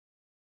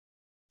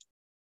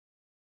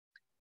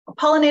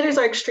 Pollinators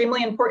are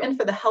extremely important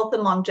for the health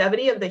and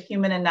longevity of the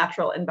human and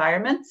natural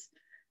environments.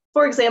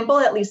 For example,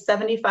 at least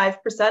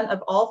 75%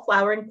 of all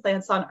flowering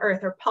plants on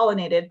Earth are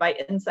pollinated by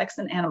insects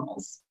and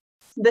animals.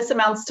 This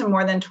amounts to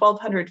more than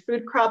 1,200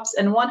 food crops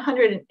and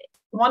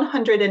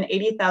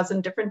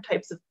 180,000 different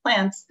types of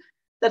plants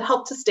that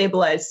help to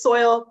stabilize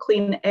soil,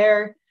 clean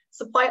air,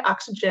 supply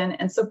oxygen,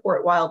 and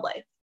support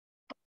wildlife.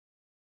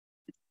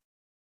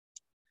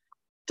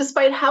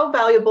 Despite how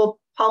valuable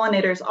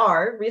pollinators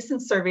are,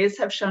 recent surveys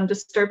have shown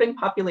disturbing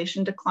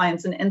population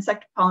declines in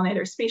insect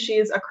pollinator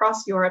species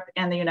across Europe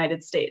and the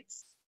United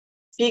States.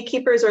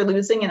 Beekeepers are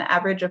losing an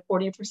average of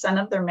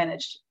 40% of their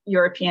managed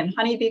European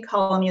honeybee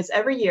colonies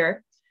every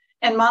year,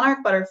 and monarch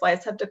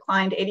butterflies have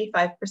declined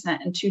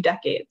 85% in 2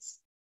 decades.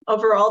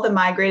 Overall, the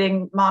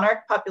migrating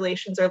monarch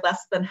populations are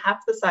less than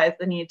half the size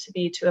they need to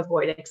be to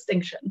avoid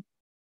extinction.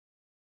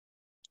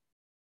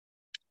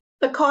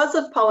 The cause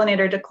of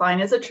pollinator decline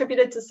is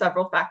attributed to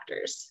several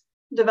factors: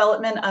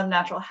 development of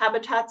natural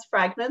habitats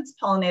fragments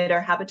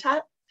pollinator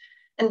habitat,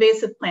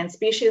 invasive plant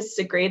species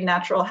degrade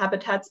natural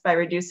habitats by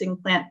reducing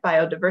plant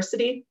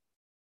biodiversity,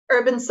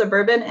 urban,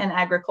 suburban, and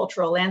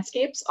agricultural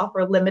landscapes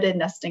offer limited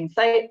nesting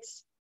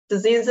sites,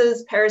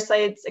 diseases,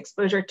 parasites,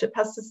 exposure to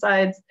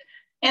pesticides,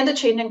 and a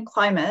changing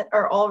climate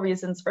are all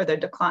reasons for their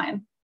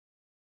decline.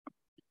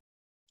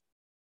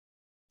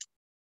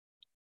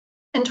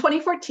 In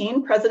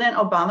 2014, President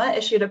Obama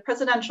issued a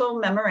presidential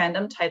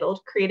memorandum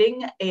titled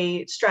 "Creating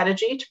a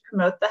Strategy to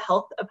Promote the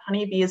Health of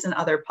Honeybees and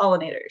Other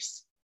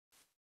Pollinators,"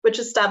 which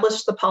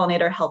established the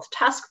Pollinator Health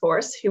Task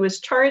Force, who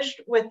was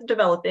charged with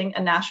developing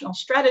a national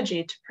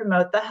strategy to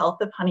promote the health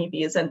of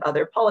honeybees and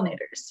other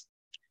pollinators.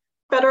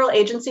 Federal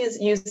agencies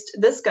used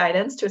this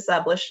guidance to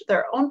establish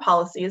their own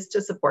policies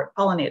to support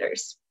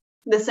pollinators.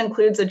 This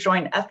includes a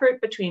joint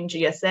effort between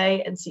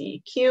GSA and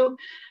CEQ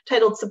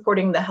titled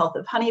 "Supporting the Health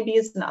of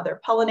Honeybees and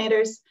Other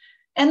Pollinators,"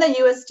 and the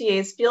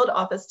USDA's Field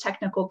Office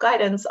Technical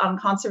Guidance on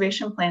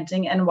Conservation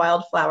Planting and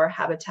Wildflower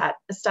Habitat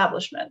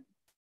Establishment.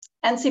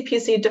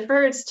 NCPC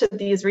defers to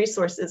these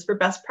resources for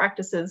best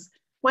practices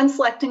when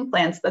selecting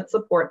plants that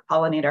support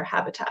pollinator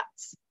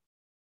habitats.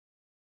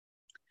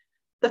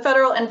 The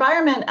federal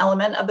environment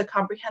element of the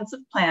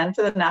comprehensive plan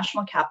for the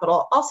national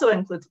capital also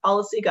includes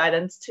policy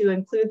guidance to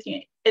include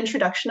the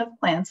introduction of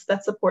plants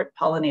that support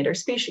pollinator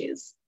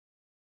species.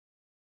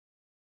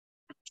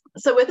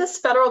 So with this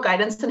federal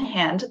guidance in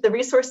hand, the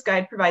resource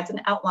guide provides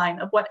an outline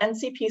of what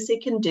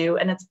NCPC can do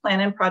in its plan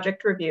and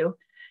project review,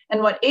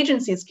 and what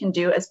agencies can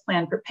do as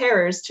plan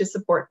preparers to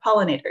support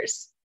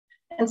pollinators.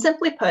 And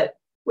simply put,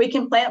 we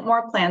can plant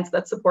more plants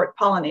that support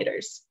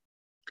pollinators.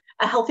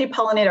 A healthy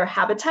pollinator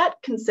habitat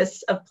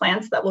consists of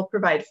plants that will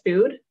provide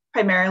food,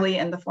 primarily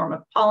in the form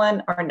of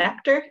pollen or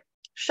nectar,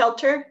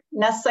 shelter,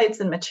 nest sites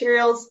and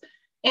materials,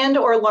 and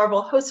or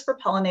larval hosts for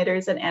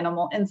pollinators and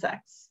animal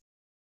insects.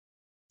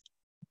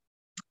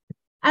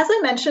 As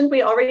I mentioned,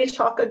 we already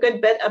talk a good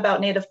bit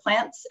about native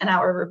plants in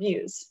our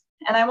reviews.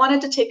 And I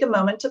wanted to take a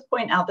moment to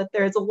point out that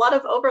there is a lot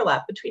of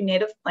overlap between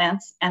native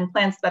plants and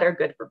plants that are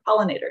good for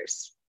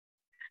pollinators.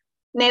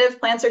 Native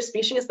plants are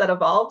species that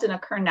evolved and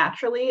occur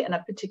naturally in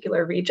a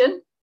particular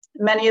region.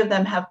 Many of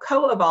them have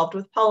co-evolved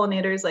with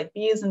pollinators like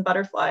bees and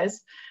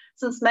butterflies,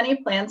 since many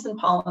plants and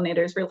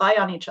pollinators rely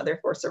on each other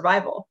for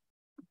survival.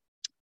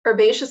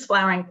 Herbaceous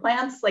flowering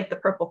plants like the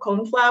purple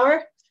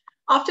coneflower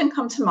often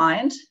come to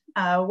mind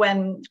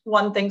when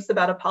one thinks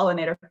about a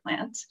pollinator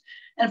plant.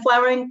 And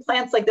flowering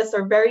plants like this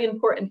are very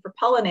important for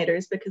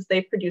pollinators because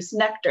they produce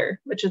nectar,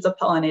 which is a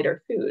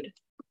pollinator food.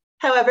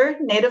 However,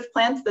 native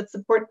plants that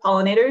support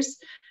pollinators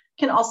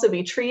can also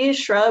be trees,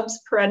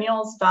 shrubs,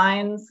 perennials,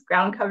 vines,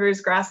 ground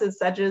covers, grasses,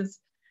 sedges,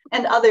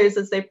 and others,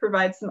 as they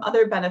provide some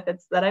other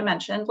benefits that I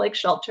mentioned, like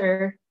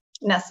shelter,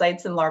 nest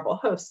sites, and larval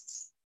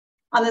hosts.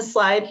 On this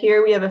slide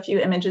here, we have a few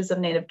images of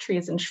native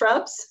trees and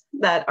shrubs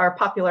that are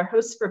popular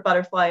hosts for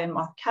butterfly and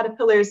moth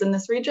caterpillars in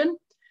this region.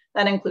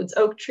 That includes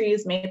oak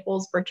trees,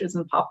 maples, birches,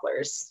 and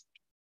poplars.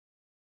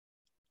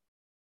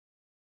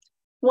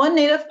 One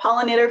native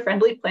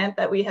pollinator-friendly plant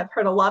that we have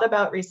heard a lot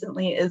about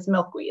recently is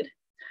milkweed.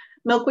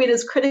 Milkweed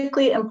is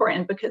critically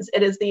important because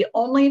it is the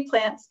only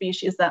plant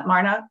species that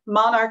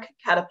monarch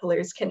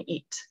caterpillars can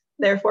eat.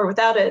 Therefore,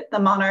 without it, the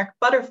monarch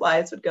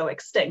butterflies would go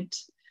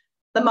extinct.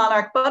 The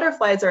monarch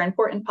butterflies are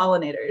important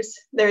pollinators.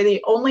 They're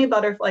the only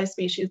butterfly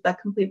species that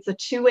completes a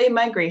two-way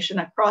migration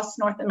across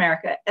North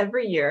America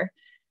every year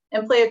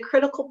and play a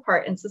critical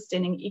part in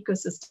sustaining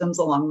ecosystems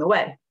along the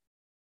way.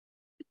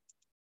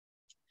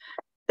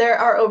 There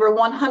are over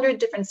 100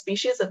 different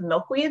species of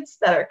milkweeds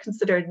that are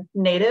considered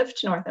native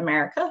to North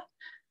America,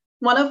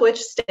 one of which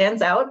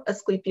stands out,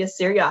 Asclepias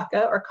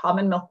syriaca, or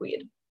common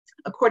milkweed.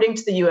 According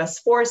to the U.S.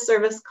 Forest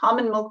Service,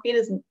 common milkweed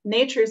is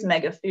nature's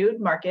mega food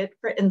market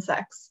for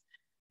insects.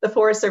 The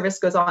Forest Service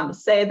goes on to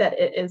say that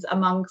it is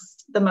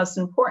amongst the most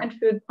important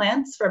food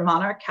plants for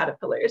monarch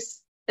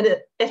caterpillars.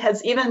 It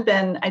has even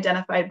been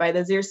identified by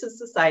the Xerces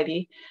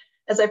Society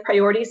as a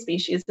priority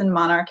species in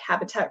monarch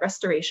habitat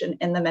restoration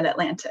in the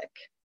mid-Atlantic.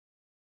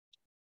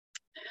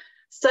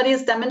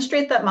 Studies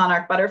demonstrate that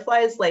monarch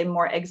butterflies lay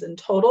more eggs in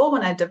total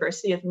when a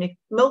diversity of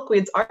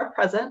milkweeds are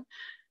present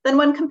than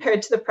when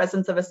compared to the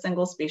presence of a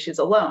single species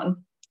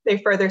alone. They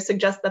further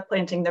suggest that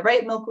planting the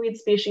right milkweed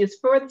species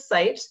for the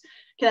site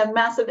can have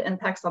massive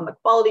impacts on the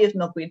quality of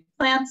milkweed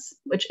plants,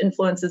 which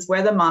influences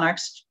where the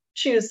monarchs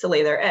choose to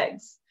lay their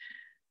eggs.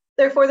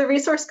 Therefore, the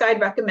resource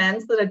guide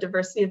recommends that a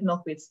diversity of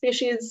milkweed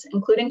species,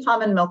 including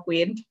common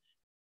milkweed,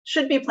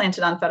 should be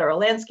planted on federal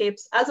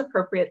landscapes as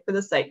appropriate for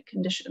the site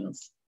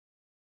conditions.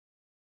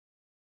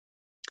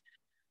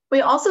 We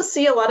also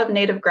see a lot of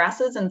native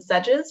grasses and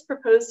sedges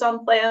proposed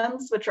on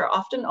plans, which are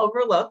often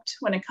overlooked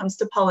when it comes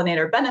to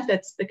pollinator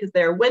benefits because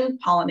they are wind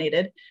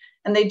pollinated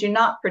and they do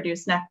not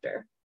produce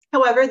nectar.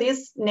 However,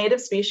 these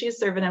native species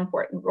serve an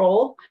important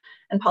role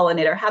in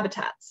pollinator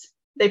habitats.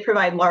 They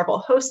provide larval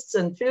hosts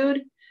and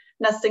food,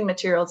 nesting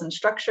materials and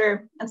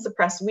structure, and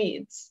suppress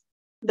weeds.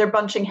 Their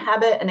bunching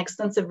habit and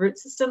extensive root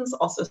systems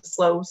also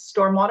slow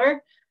stormwater,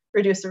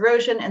 reduce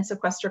erosion, and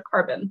sequester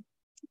carbon.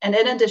 And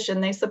in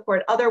addition, they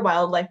support other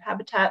wildlife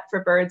habitat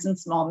for birds and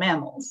small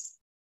mammals.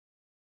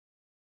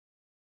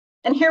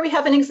 And here we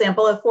have an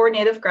example of 4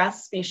 native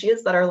grass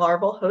species that are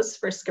larval hosts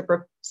for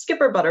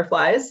skipper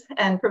butterflies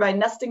and provide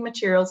nesting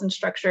materials and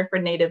structure for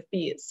native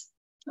bees.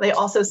 They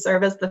also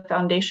serve as the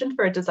foundation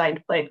for a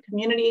designed plant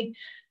community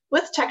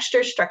with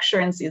texture, structure,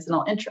 and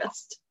seasonal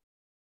interest.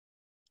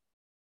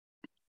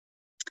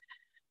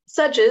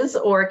 Sedges,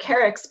 or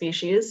carex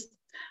species,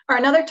 are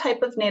another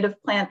type of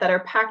native plant that are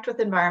packed with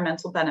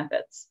environmental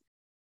benefits.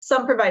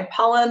 Some provide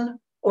pollen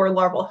or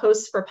larval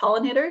hosts for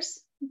pollinators.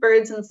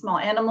 Birds and small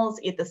animals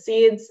eat the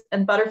seeds,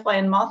 and butterfly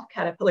and moth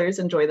caterpillars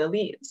enjoy the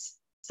leaves.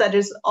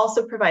 Sedges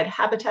also provide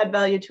habitat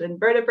value to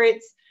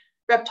invertebrates,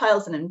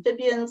 reptiles, and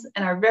amphibians,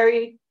 and are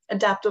very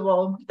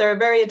adaptable. They're a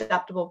very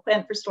adaptable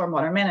plant for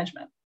stormwater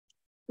management.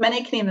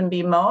 Many can even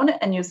be mown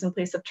and used in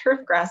place of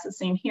turf grass, as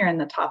seen here in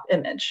the top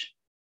image.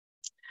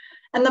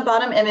 In the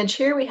bottom image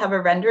here, we have a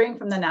rendering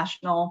from the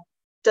National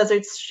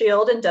Desert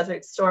Shield and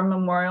Desert Storm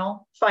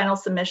Memorial final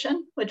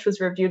submission, which was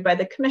reviewed by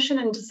the Commission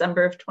in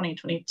December of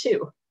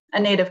 2022. A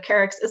native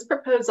carex is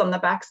proposed on the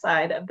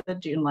backside of the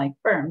dune-like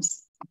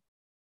berms.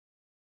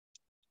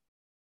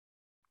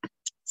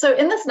 So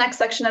in this next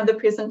section of the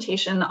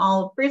presentation,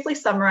 I'll briefly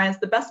summarize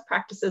the best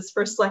practices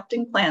for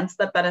selecting plants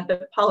that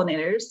benefit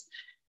pollinators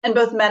in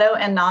both meadow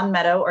and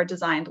non-meadow or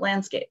designed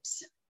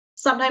landscapes.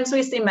 Sometimes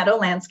we see meadow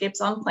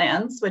landscapes on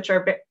plans, which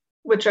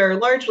are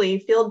largely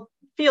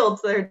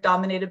fields that are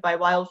dominated by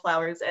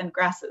wildflowers and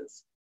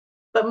grasses.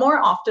 But more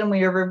often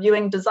we are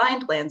reviewing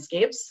designed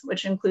landscapes,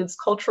 which includes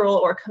cultural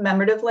or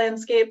commemorative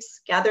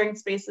landscapes, gathering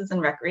spaces,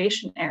 and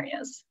recreation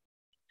areas.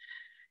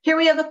 Here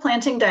we have a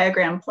planting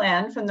diagram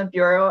plan from the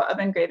Bureau of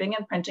Engraving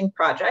and Printing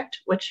Project,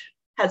 which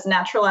has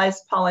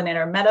naturalized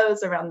pollinator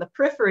meadows around the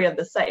periphery of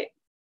the site.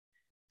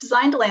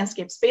 Designed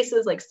landscape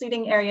spaces like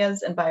seating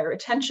areas and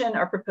bioretention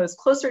are proposed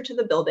closer to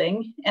the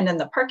building and in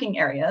the parking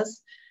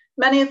areas,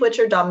 many of which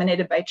are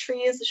dominated by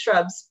trees,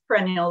 shrubs,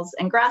 perennials,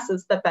 and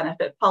grasses that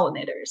benefit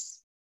pollinators.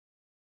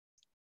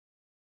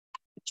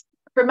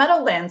 For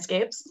meadow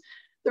landscapes,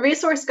 the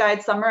resource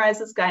guide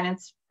summarizes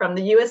guidance from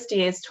the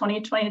USDA's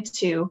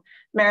 2022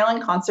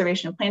 Maryland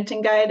Conservation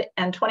Planting Guide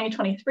and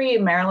 2023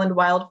 Maryland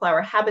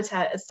Wildflower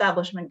Habitat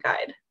Establishment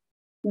Guide.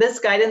 This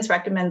guidance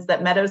recommends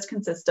that meadows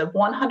consist of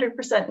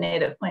 100%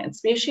 native plant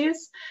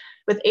species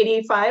with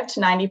 85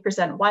 to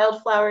 90%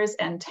 wildflowers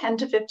and 10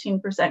 to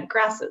 15%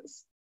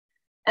 grasses.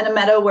 In a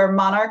meadow where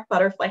monarch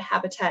butterfly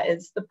habitat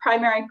is the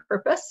primary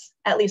purpose,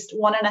 at least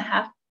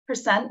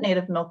 1.5%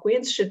 native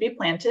milkweeds should be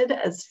planted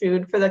as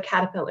food for the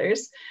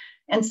caterpillars,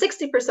 and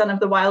 60% of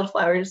the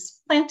wildflowers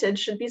planted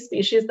should be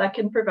species that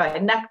can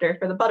provide nectar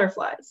for the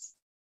butterflies.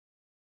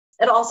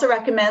 It also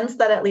recommends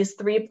that at least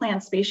 3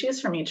 plant species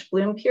from each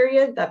bloom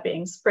period, that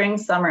being spring,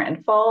 summer,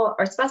 and fall,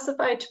 are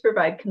specified to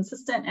provide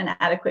consistent and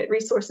adequate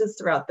resources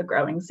throughout the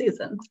growing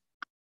season.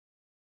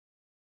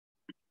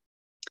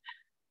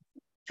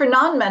 For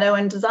non-meadow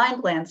and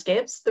designed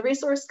landscapes, the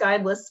resource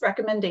guide lists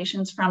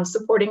recommendations from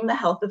supporting the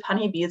health of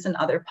honeybees and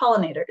other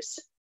pollinators.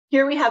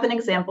 Here we have an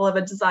example of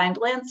a designed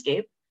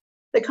landscape,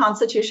 the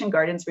Constitution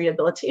Gardens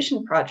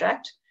Rehabilitation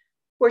Project,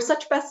 where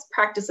such best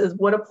practices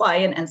would apply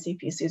in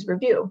NCPC's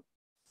review.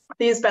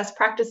 These best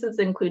practices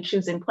include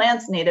choosing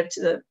plants native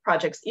to the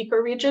project's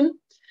ecoregion,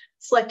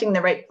 selecting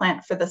the right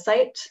plant for the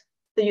site,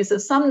 the use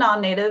of some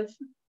non-native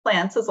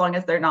plants as long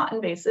as they're not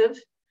invasive,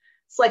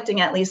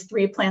 selecting at least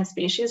 3 plant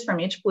species from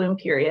each bloom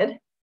period,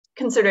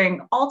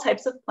 considering all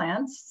types of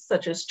plants,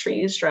 such as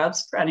trees,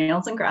 shrubs,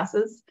 perennials, and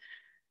grasses,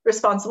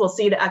 responsible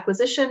seed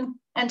acquisition,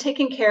 and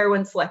taking care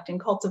when selecting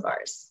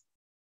cultivars.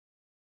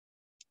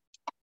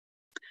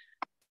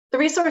 The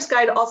resource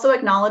guide also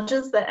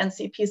acknowledges that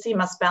NCPC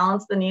must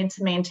balance the need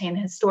to maintain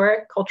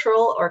historic,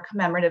 cultural, or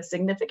commemorative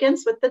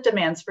significance with the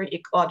demands for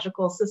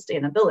ecological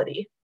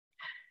sustainability.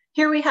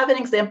 Here we have an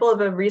example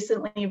of a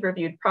recently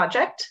reviewed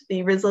project,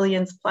 the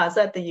Resilience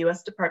Plaza at the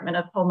U.S. Department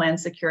of Homeland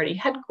Security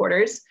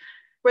headquarters,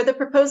 where the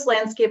proposed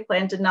landscape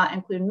plan did not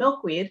include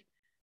milkweed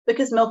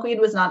because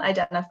milkweed was not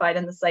identified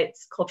in the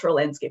site's cultural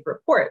landscape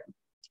report.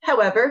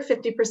 However,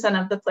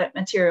 50% of the plant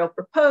material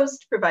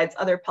proposed provides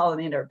other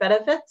pollinator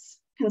benefits,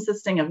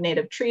 consisting of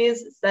native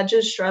trees,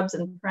 sedges, shrubs,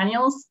 and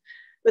perennials,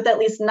 with at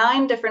least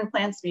 9 different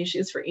plant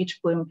species for each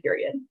bloom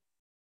period.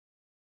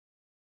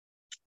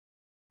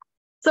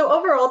 So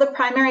overall, the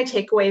primary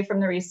takeaway from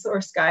the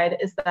resource guide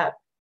is that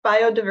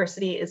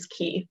biodiversity is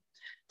key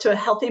to a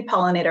healthy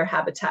pollinator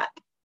habitat.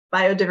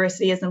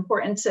 Biodiversity is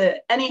important to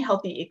any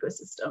healthy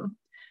ecosystem.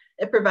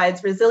 It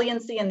provides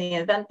resiliency in the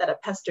event that a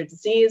pest or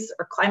disease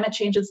or climate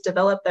changes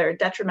develop that are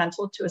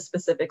detrimental to a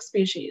specific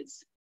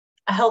species.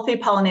 A healthy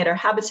pollinator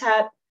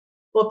habitat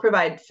will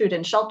provide food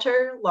and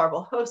shelter,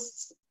 larval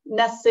hosts,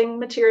 nesting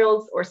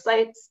materials, or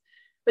sites,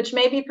 which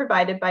may be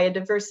provided by a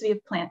diversity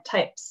of plant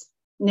types.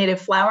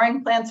 Native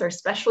flowering plants are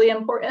especially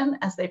important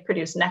as they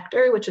produce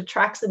nectar, which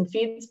attracts and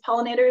feeds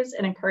pollinators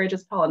and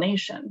encourages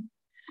pollination.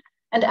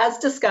 And as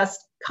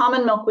discussed,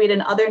 common milkweed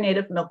and other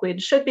native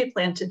milkweed should be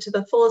planted to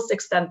the fullest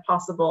extent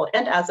possible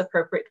and as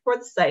appropriate for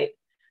the site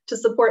to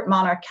support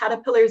monarch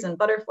caterpillars and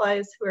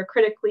butterflies who are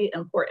critically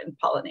important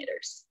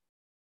pollinators.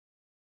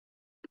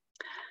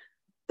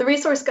 The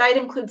resource guide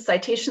includes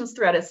citations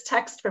throughout its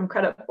text from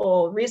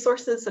credible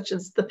resources such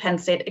as the Penn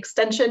State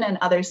Extension and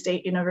other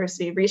state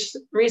university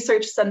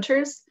research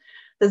centers,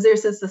 the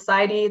Xerces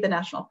Society, the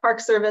National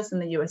Park Service,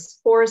 and the U.S.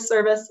 Forest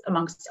Service,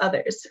 amongst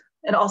others.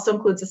 It also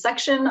includes a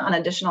section on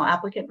additional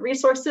applicant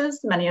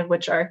resources, many of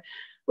which are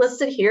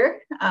listed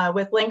here,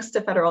 with links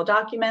to federal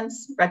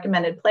documents,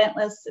 recommended plant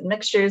lists, and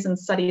mixtures and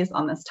studies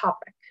on this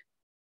topic.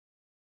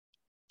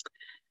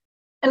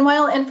 And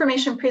while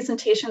information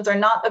presentations are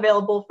not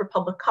available for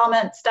public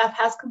comment, staff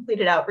has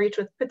completed outreach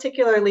with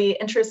particularly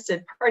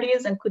interested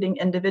parties, including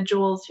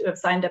individuals who have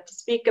signed up to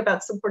speak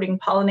about supporting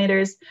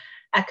pollinators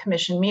at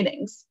commission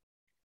meetings.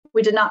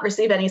 We did not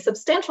receive any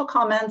substantial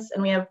comments,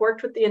 and we have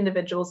worked with the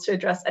individuals to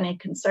address any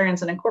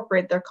concerns and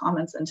incorporate their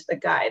comments into the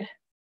guide.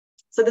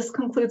 So this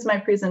concludes my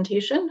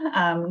presentation.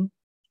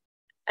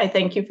 I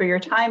thank you for your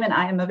time, and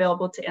I am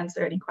available to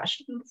answer any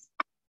questions.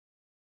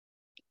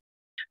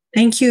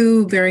 Thank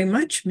you very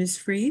much, Ms.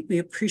 Freed. We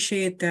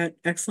appreciate that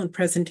excellent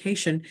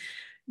presentation.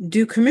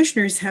 Do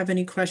commissioners have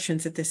any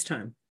questions at this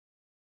time?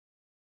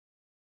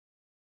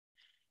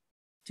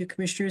 Do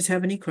commissioners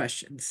have any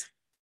questions?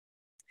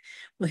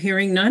 Well,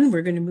 hearing none,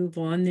 we're going to move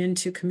on then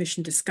to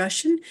commission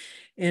discussion.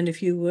 And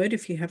if you would,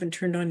 if you haven't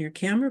turned on your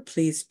camera,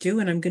 please do.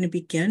 And I'm going to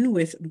begin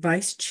with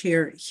Vice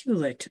Chair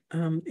Hewlett.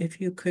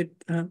 If you could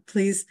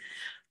please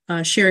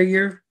share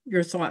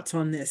your thoughts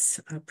on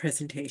this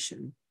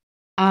presentation.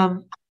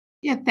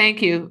 Yeah,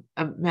 thank you,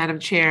 Madam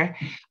Chair.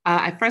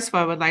 I first of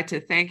all would like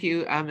to thank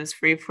you, Ms.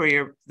 Free,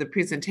 for the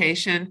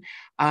presentation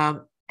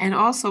and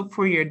also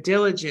for your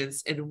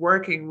diligence in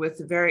working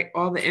with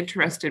all the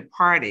interested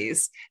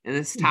parties in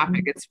this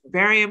topic. It's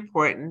very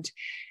important,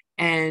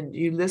 and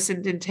you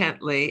listened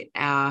intently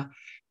and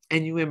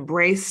you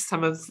embraced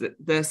some of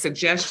the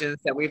suggestions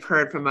that we've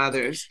heard from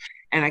others.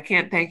 And I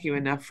can't thank you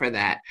enough for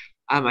that.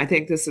 I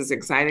think this is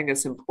exciting,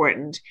 it's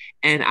important,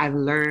 and I've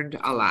learned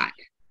a lot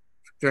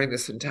during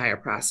this entire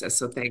process.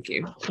 So thank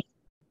you.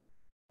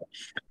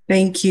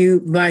 Thank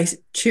you, Vice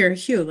Chair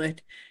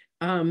Hewlett.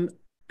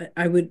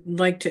 I would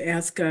like to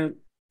ask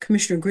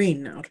Commissioner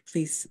Green now to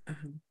please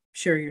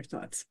share your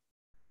thoughts.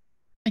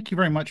 Thank you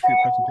very much for your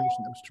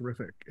presentation. That was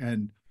terrific.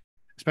 And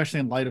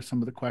especially in light of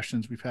some of the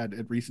questions we've had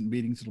at recent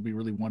meetings, it'll be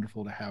really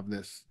wonderful to have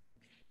this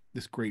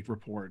great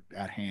report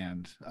at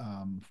hand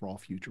for all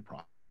future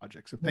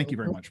projects. So thank you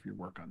very much for your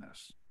work on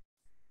this.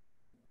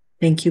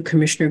 Thank you,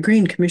 Commissioner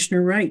Green.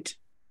 Commissioner Wright.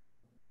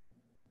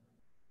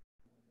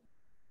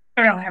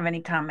 I don't have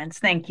any comments.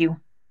 Thank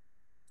you.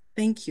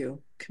 Thank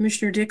you.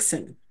 Commissioner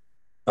Dixon.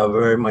 I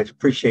very much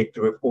appreciate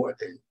the report.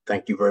 And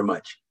thank you very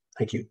much.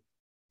 Thank you.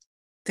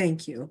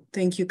 Thank you.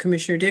 Thank you,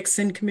 Commissioner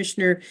Dixon,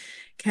 Commissioner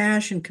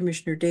Cash, and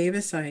Commissioner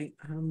Davis. I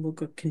will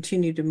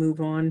continue to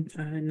move on,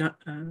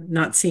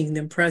 not seeing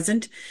them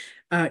present.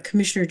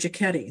 Commissioner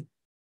Giacchetti.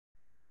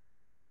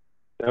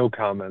 No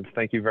comments.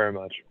 Thank you very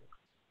much.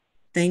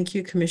 Thank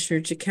you,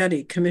 Commissioner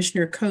Giacchetti.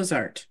 Commissioner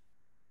Cozart.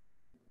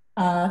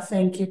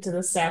 Thank you to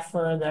the staff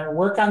for their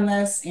work on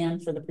this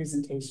and for the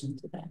presentation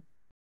today.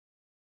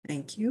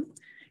 Thank you.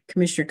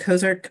 Commissioner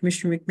Cozart,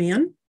 Commissioner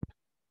McMahon.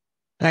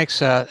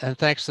 Thanks, and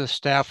thanks to the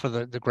staff for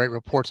the great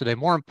report today.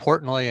 More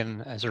importantly,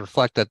 and as it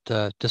reflected,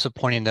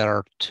 disappointing that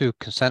our 2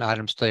 consent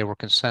items today were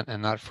consent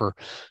and not for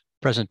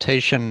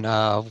presentation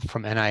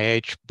from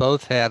NIH.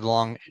 Both had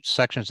long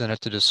sections in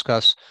it to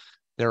discuss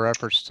their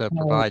efforts to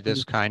provide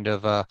this kind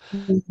of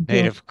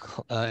native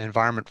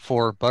environment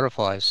for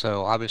butterflies.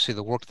 So obviously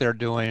the work they're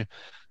doing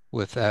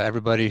with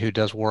everybody who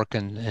does work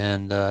in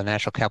the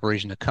National Capital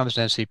Region that comes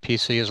to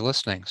NCPC is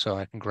listening. So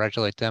I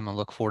congratulate them and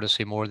look forward to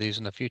see more of these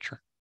in the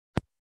future.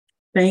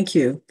 Thank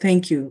you.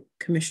 Thank you,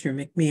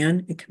 Commissioner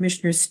McMahon and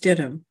Commissioner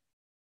Stidham.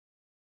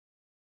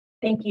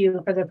 Thank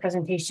you for the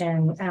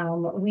presentation.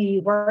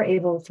 We were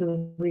able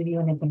to review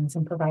in advance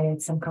and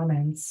provided some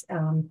comments.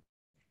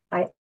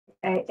 I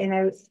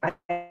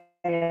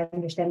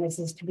understand this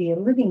is to be a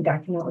living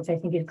document, which I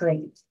think is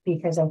great,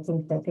 because I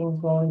think that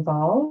things will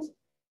evolve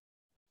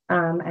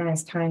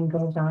as time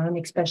goes on,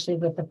 especially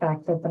with the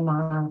fact that the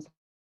monarch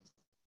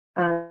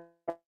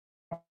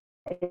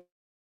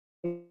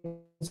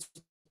is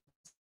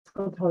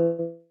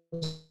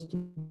proposed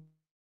to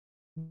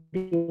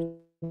be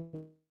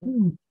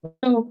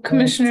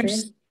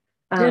Commissioners,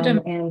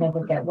 and I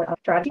look at what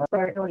strategy.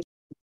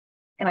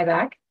 Am I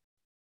back?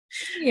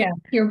 Yeah,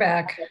 you're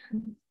back.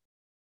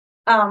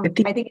 I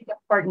think it's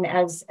important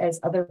as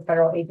other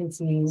federal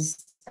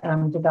agencies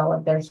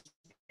develop their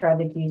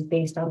strategies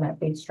based on that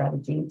base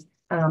strategy,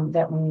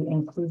 that we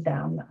include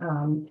them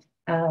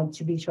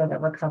to be sure that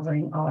we're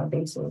covering all our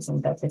bases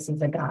and that this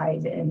is a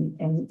guide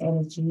and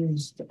it's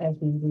used as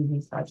we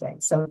review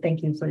projects. So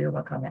thank you for your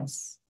work on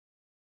this.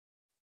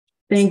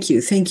 Thank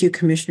you. Thank you,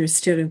 Commissioner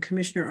Stidham.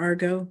 Commissioner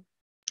Argo?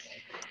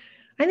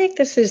 I think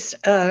this is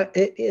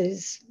it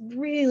is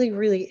really,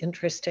 really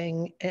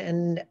interesting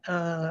and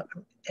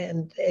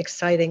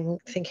exciting,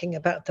 thinking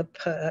about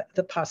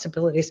the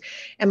possibilities.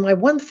 And my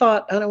one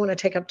thought, I don't want to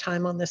take up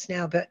time on this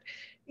now, but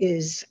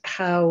is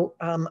how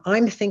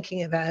I'm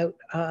thinking about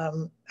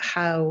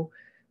how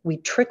we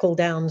trickle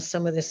down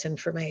some of this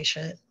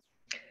information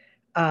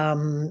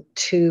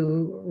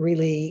to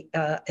really,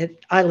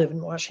 I live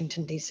in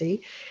Washington,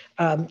 D.C.,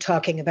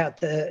 talking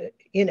about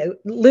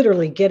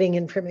literally getting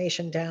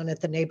information down at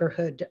the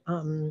neighborhood,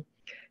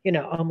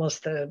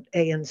 almost the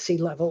A and C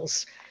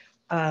levels.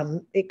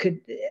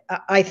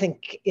 I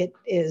think it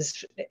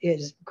is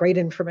great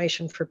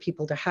information for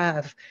people to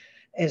have,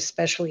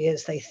 especially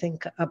as they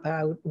think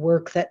about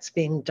work that's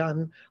being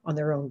done on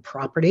their own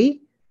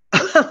property,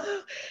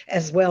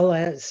 as well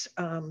as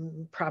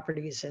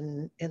properties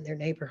in their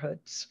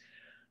neighborhoods.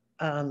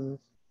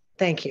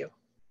 Thank you.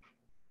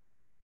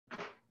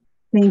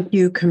 Thank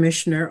you,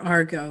 Commissioner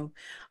Argo.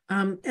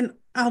 And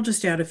I'll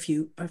just add a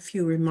few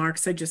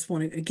remarks. I just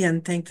want to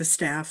again thank the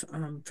staff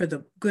for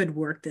the good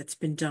work that's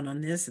been done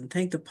on this, and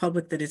thank the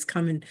public that has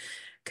come and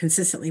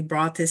consistently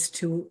brought this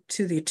to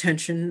the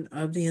attention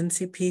of the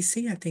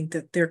NCPC. I think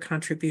that their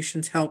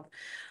contributions help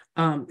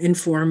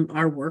inform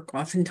our work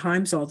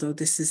oftentimes, although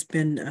this has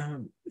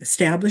been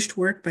established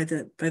work by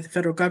the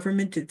federal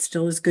government. It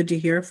still is good to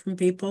hear from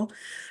people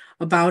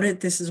about it.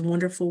 This is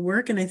wonderful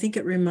work, and I think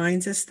it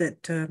reminds us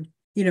that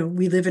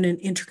we live in an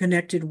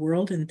interconnected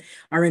world, and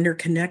our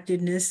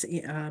interconnectedness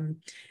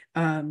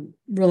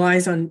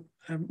relies on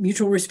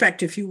mutual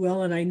respect, if you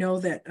will. And I know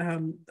that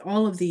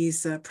all of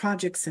these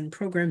projects and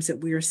programs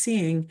that we are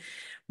seeing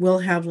will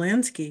have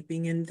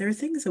landscaping, and there are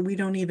things that we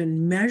don't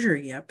even measure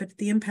yet, but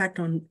the impact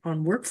on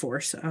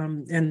workforce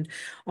and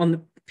on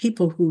the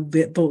people who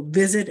both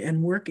visit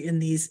and work in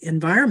these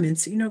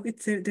environments,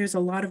 there's a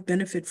lot of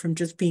benefit from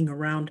just being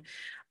around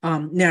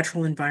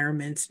natural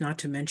environments, not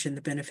to mention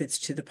the benefits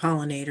to the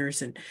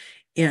pollinators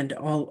and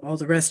all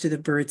the rest of the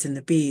birds and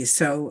the bees.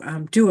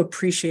 So do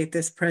appreciate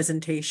this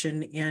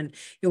presentation, and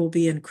it will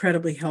be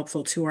incredibly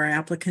helpful to our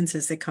applicants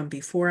as they come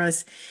before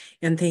us.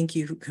 And thank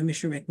you,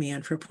 Commissioner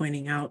McMahon, for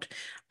pointing out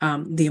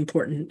the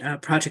important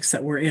projects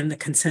that were in the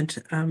consent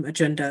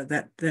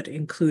agenda that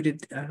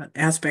included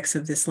aspects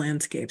of this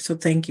landscape. So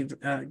thank you,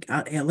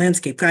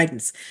 landscape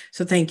guidance.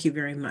 So thank you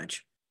very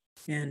much.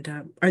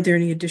 And are there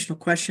any additional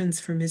questions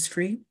for Ms.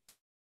 Free?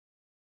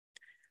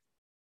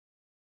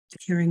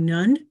 Hearing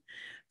none.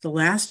 The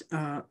last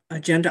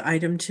agenda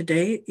item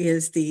today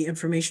is the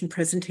information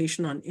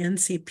presentation on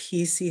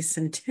NCPC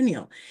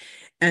Centennial.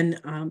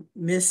 And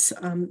Ms.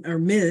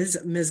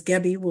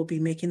 Gebby will be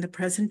making the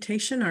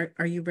presentation.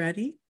 Are you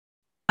ready?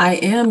 I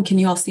am. Can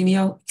you all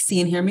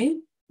see and hear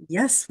me?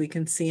 Yes, we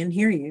can see and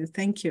hear you.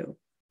 Thank you.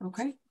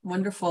 Okay,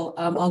 wonderful.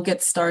 I'll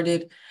get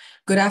started.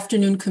 Good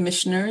afternoon,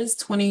 commissioners.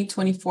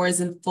 2024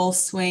 is in full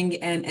swing,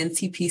 and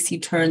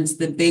NCPC turns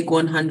the big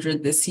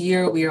 100 this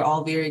year. We are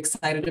all very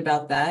excited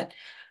about that.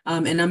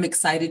 And I'm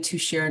excited to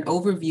share an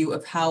overview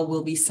of how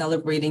we'll be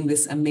celebrating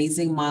this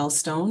amazing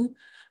milestone.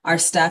 Our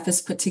staff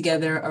has put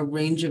together a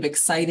range of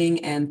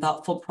exciting and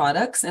thoughtful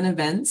products and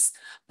events.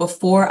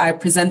 Before I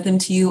present them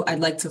to you, I'd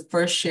like to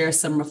first share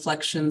some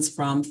reflections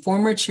from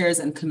former chairs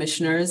and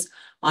commissioners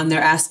on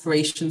their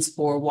aspirations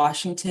for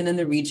Washington and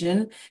the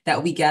region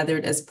that we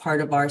gathered as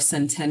part of our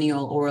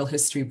Centennial Oral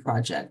History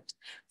Project.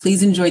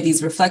 Please enjoy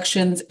these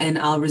reflections, and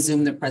I'll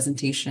resume the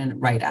presentation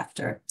right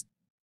after.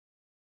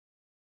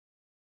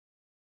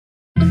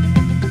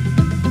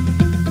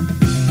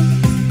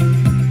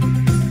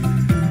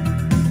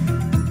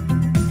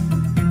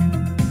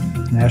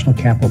 National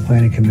Capital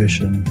Planning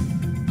Commission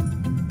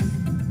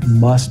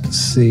must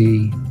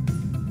see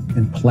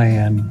and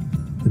plan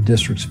the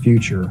district's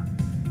future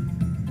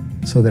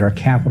so that our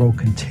capital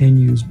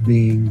continues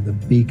being the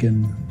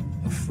beacon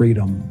of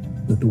freedom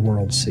that the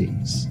world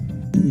sees.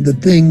 The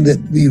thing that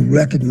we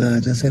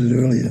recognize, I said it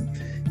earlier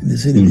in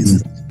this interview,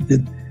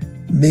 that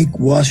make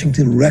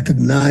Washington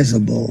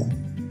recognizable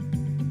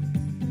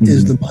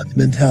is the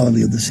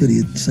monumentality of the city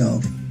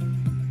itself,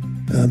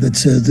 that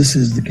says this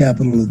is the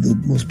capital of the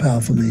most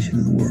powerful nation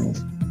in the world.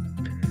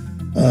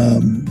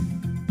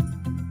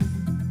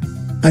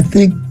 I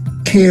think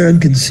care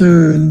and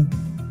concern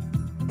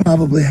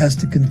probably has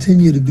to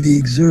continue to be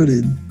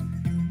exerted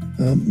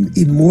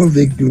even more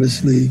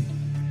vigorously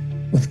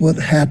with what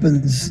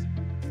happens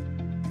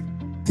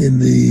in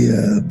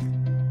the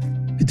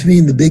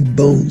between the big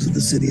bones of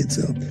the city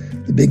itself,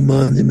 the big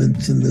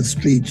monuments and the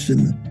streets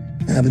and the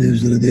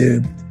avenues that are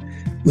there,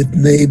 with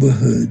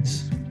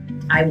neighborhoods.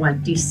 I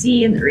want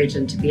DC and the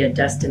region to be a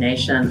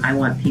destination. I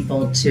want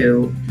people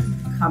to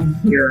come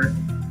here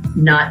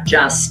not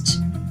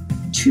just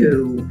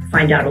to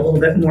find out a little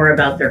bit more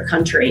about their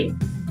country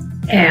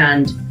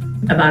and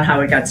about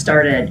how it got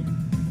started,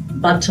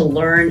 but to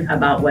learn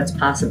about what's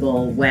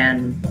possible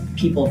when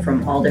people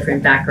from all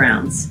different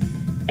backgrounds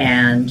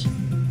and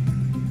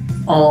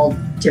all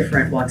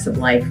different walks of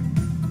life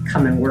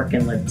come and work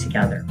and live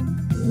together.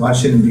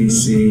 Washington,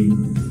 D.C.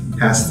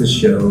 has to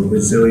show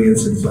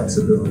resilience and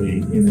flexibility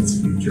in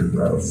its future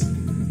growth.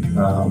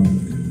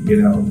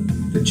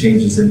 The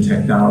changes in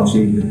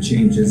technology, the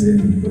changes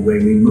in the way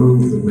we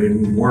move, the way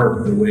we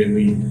work, the way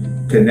we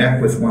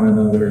connect with one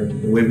another,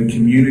 the way we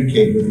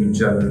communicate with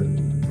each other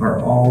are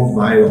all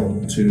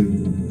vital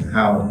to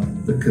how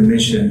the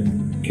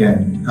Commission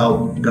can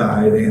help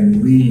guide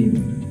and lead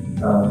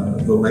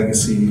the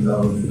legacy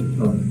of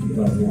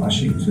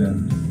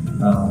Washington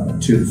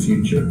to the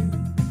future.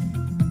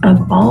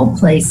 Of all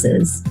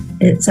places,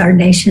 it's our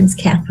nation's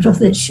capital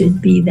that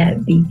should be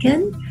that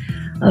beacon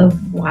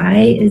of why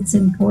it's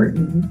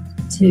important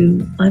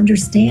to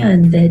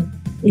understand that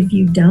if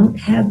you don't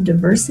have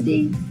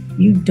diversity,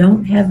 you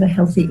don't have a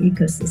healthy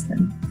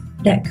ecosystem.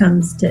 That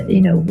comes to,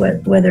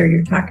 whether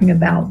you're talking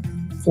about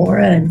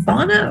flora and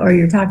fauna or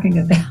you're talking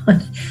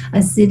about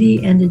a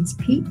city and its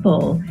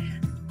people.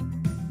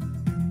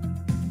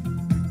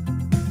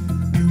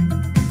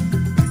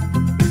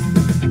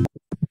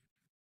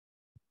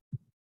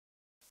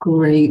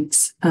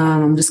 Great.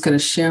 I'm just going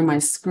to share my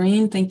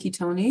screen. Thank you,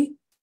 Tony.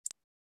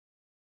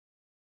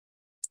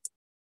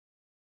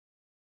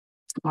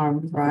 All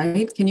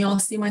right. Can you all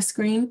see my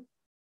screen?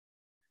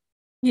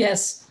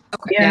 Yes.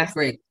 Okay, Yes.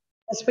 Great.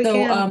 Yes, we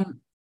can.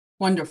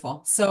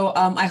 Wonderful. So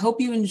I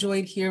hope you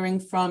enjoyed hearing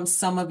from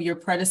some of your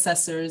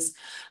predecessors.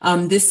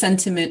 This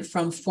sentiment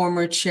from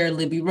former Chair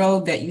Libby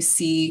Rowe that you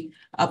see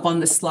up on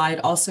the slide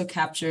also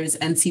captures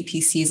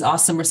NCPC's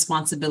awesome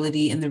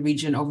responsibility in the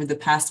region over the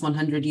past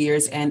 100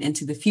 years and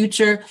into the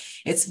future.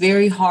 It's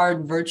very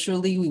hard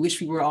virtually. We wish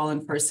we were all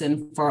in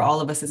person for all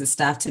of us as a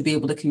staff to be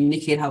able to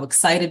communicate how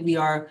excited we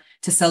are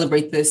to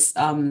celebrate this,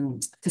 to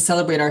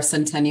celebrate our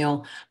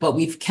centennial, but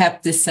we've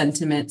kept this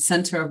sentiment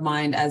center of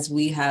mind as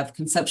we have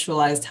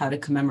conceptualized how to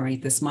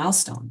commemorate this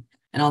milestone.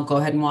 And I'll go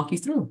ahead and walk you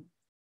through.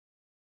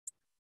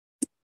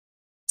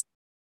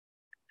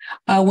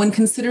 When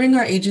considering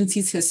our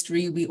agency's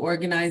history, we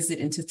organized it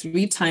into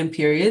 3 time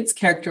periods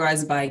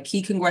characterized by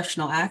key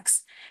congressional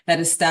acts that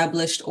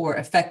established or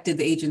affected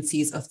the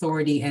agency's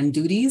authority and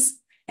duties.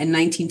 In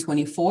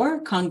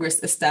 1924,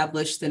 Congress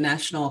established the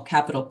National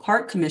Capital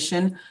Park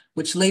Commission,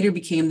 which later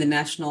became the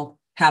National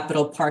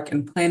Capital Park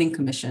and Planning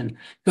Commission,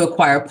 to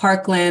acquire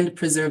parkland,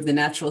 preserve the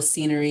natural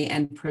scenery,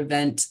 and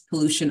prevent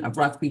pollution of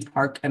Rock Creek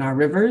Park and our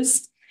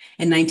rivers.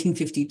 In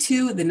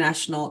 1952, the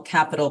National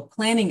Capital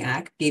Planning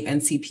Act gave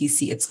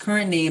NCPC its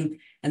current name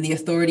and the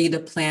authority to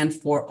plan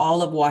for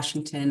all of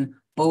Washington,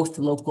 both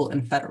local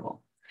and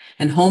federal.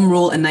 And Home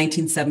Rule in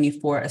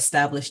 1974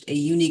 established a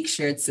unique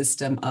shared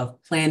system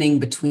of planning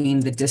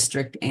between the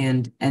district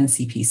and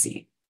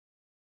NCPC.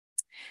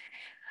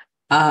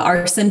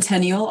 Our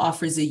centennial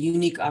offers a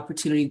unique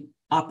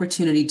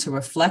opportunity to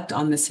reflect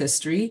on this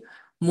history.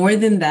 More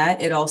than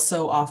that, it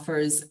also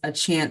offers a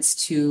chance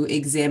to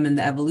examine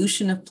the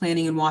evolution of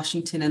planning in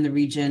Washington and the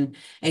region,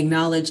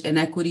 acknowledge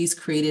inequities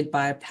created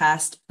by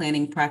past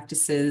planning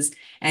practices,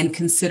 and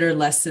consider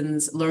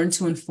lessons learned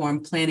to inform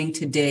planning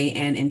today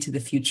and into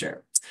the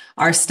future.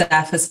 Our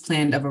staff has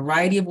planned a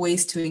variety of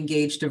ways to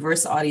engage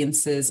diverse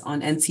audiences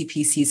on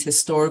NCPC's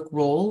historic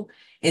role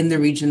in the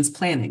region's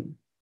planning.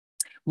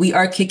 We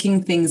are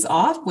kicking things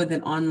off with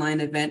an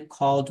online event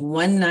called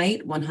One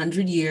Night,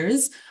 100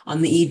 Years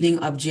on the evening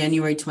of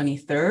January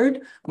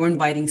 23rd. We're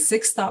inviting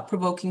 6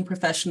 thought-provoking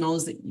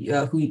professionals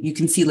who you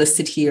can see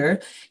listed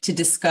here to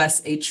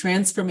discuss a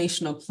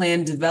transformational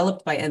plan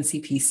developed by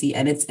NCPC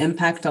and its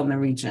impact on the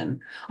region.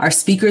 Our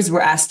speakers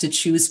were asked to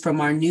choose from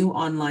our new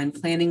online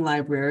planning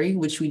library,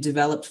 which we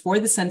developed for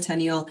the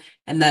Centennial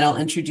and that I'll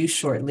introduce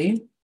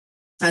shortly.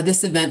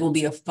 This event will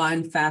be a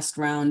fun, fast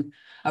round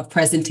of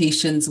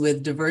presentations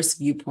with diverse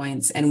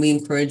viewpoints, and we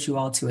encourage you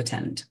all to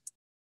attend.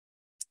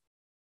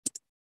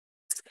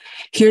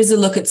 Here's a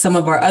look at some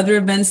of our other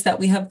events that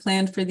we have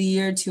planned for the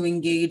year to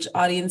engage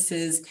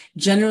audiences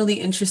generally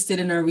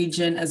interested in our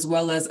region, as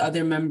well as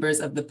other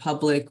members of the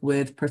public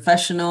with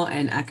professional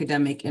and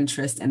academic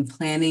interest in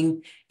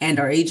planning and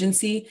our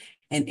agency.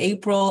 In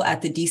April,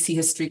 at the DC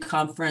History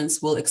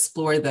Conference, we'll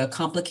explore the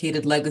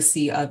complicated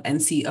legacy of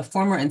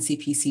former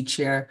NCPC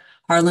Chair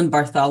Harlan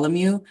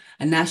Bartholomew,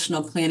 a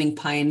national planning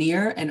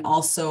pioneer and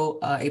also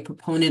a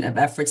proponent of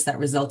efforts that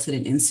resulted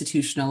in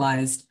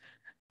institutionalized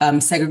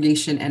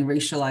segregation and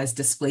racialized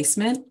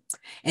displacement.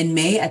 In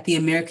May, at the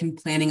American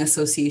Planning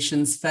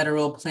Association's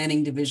Federal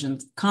Planning Division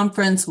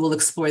Conference, we'll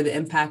explore the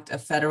impact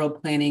of federal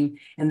planning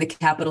in the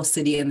capital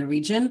city and the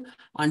region.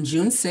 On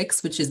June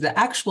 6th, which is the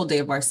actual day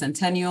of our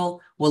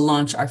centennial, we'll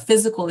launch our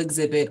physical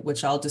exhibit,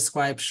 which I'll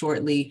describe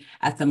shortly,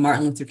 at the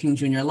Martin Luther King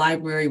Jr.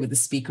 Library with a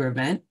speaker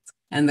event.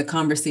 And the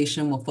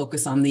conversation will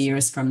focus on the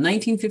years from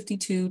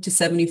 1952 to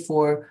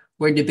 74,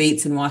 where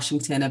debates in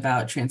Washington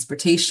about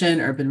transportation,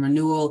 urban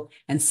renewal,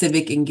 and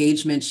civic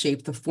engagement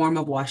shaped the form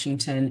of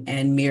Washington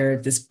and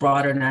mirrored this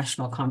broader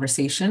national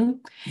conversation.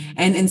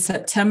 And in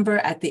September,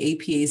 at the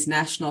APA's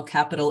National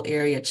Capital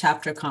Area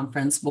Chapter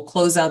Conference, we'll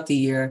close out the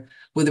year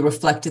with a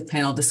reflective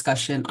panel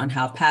discussion on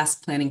how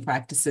past planning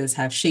practices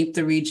have shaped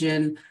the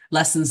region,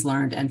 lessons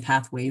learned, and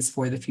pathways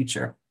for the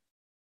future.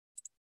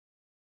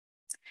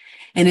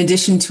 In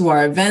addition to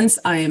our events,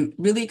 I am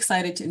really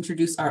excited to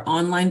introduce our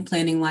online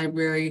planning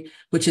library,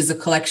 which is a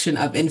collection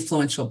of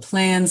influential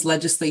plans,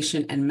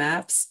 legislation, and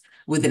maps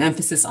with an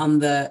emphasis on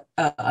the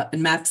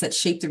maps that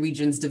shape the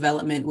region's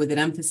development, with an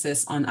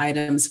emphasis on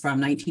items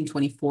from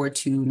 1924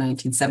 to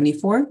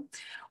 1974.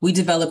 We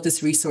developed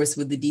this resource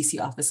with the DC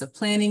Office of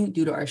Planning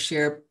due to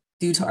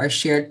our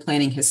shared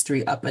planning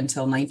history up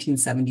until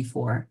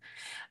 1974.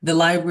 The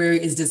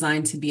library is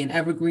designed to be an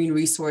evergreen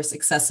resource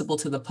accessible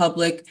to the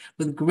public.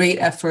 With great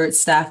effort,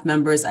 staff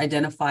members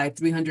identified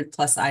 300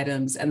 plus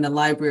items, and the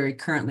library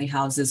currently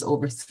houses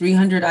over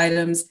 300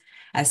 items.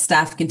 As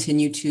staff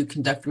continue to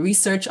conduct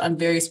research on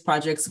various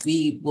projects,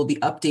 we will be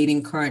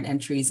updating current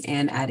entries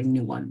and adding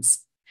new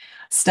ones.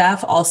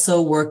 Staff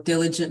also work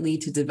diligently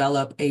to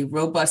develop a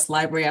robust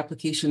library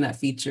application that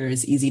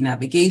features easy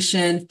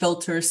navigation,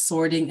 filters,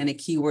 sorting, and a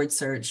keyword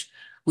search.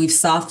 We've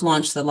soft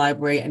launched the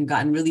library and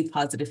gotten really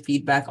positive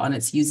feedback on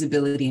its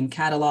usability and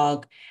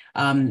catalog.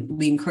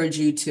 We encourage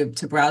you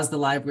to browse the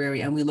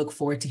library, and we look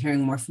forward to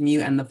hearing more from you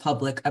and the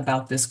public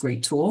about this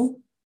great tool.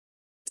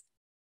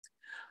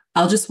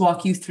 I'll just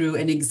walk you through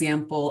an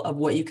example of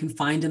what you can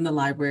find in the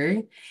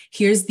library.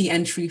 Here's the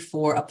entry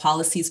for a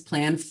policies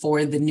plan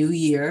for the new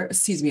year,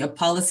 a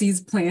policies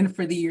plan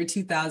for the year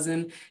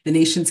 2000, the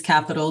nation's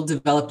capital,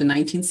 developed in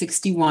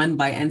 1961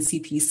 by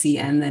NCPC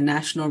and the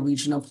National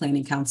Regional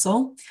Planning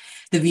Council.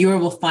 The viewer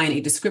will find a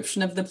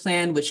description of the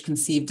plan, which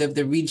conceived of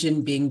the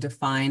region being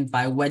defined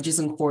by wedges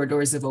and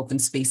corridors of open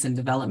space and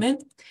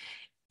development.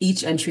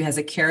 Each entry has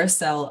a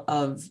carousel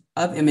of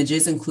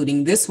images,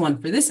 including this one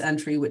for this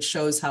entry, which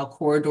shows how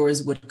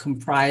corridors would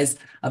comprise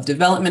of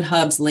development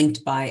hubs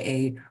linked by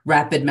a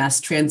rapid mass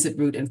transit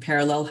route and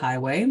parallel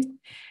highway.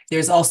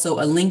 There's also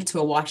a link to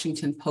a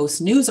Washington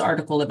Post news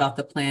article about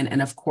the plan, and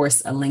of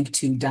course, a link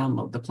to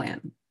download the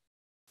plan.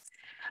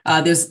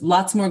 There's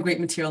lots more great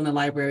material in the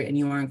library, and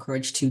you are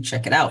encouraged to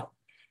check it out.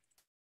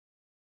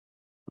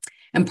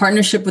 In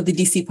partnership with the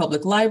DC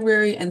Public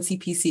Library,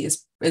 NCPC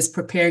is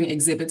preparing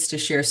exhibits to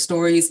share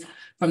stories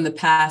from the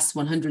past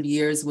 100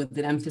 years with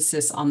an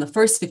emphasis on the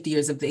first 50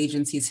 years of the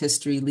agency's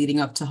history leading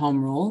up to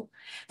Home Rule.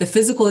 The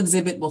physical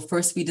exhibit will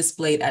first be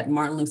displayed at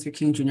Martin Luther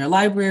King Jr.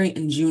 Library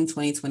in June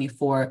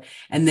 2024,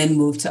 and then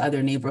move to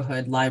other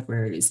neighborhood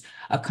libraries.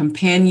 A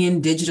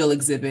companion digital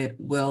exhibit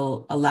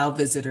will allow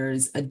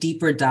visitors a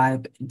deeper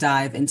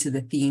dive into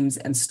the themes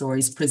and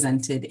stories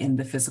presented in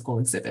the physical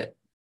exhibit.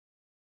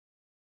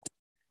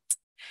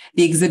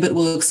 The exhibit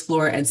will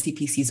explore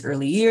NCPC's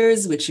early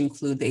years, which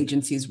include the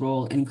agency's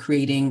role in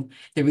creating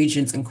the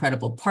region's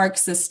incredible park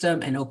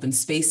system and open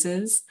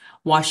spaces.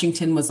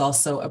 Washington was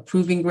also a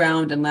proving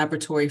ground and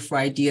laboratory for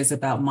ideas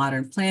about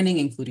modern planning,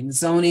 including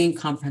zoning,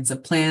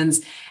 comprehensive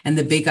plans, and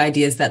the big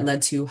ideas that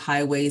led to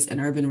highways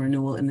and urban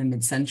renewal in the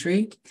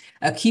mid-century.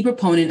 A key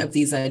proponent of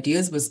these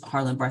ideas was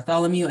Harlan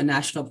Bartholomew, a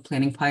national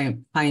planning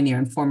pioneer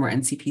and former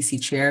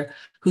NCPC chair,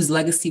 whose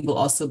legacy will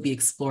also be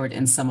explored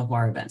in some of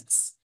our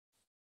events.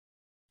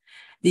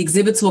 The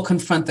exhibits will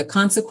confront the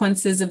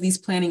consequences of these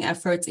planning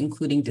efforts,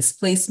 including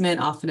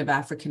displacement, often of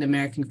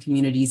African-American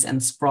communities,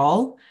 and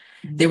sprawl.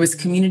 There was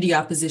community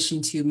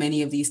opposition to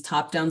many of these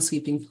top-down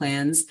sweeping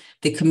plans.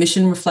 The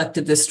commission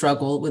reflected this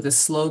struggle with a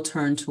slow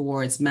turn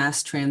towards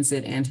mass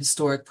transit and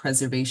historic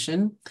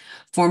preservation.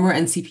 Former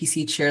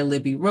NCPC Chair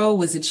Libby Rowe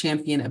was a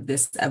champion of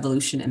this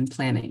evolution in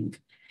planning.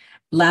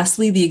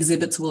 Lastly, the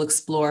exhibits will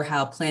explore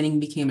how planning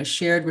became a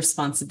shared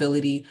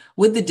responsibility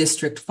with the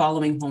district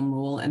following Home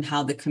Rule, and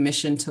how the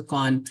commission took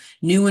on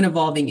new and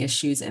evolving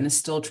issues and is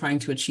still trying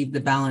to achieve the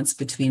balance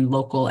between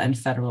local and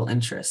federal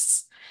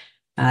interests.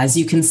 As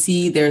you can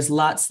see, there's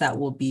lots that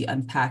will be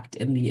unpacked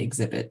in the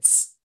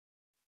exhibits.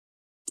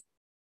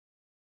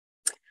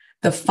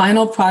 The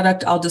final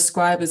product I'll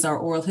describe is our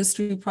oral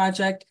history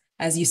project.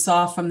 As you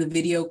saw from the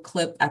video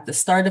clip at the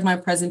start of my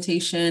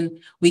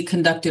presentation, we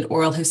conducted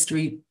oral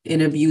history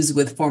interviews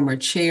with former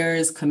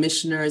chairs,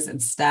 commissioners,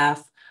 and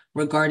staff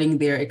regarding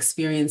their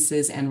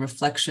experiences and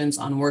reflections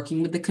on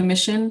working with the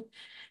commission.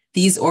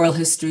 These oral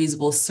histories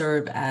will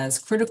serve as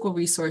critical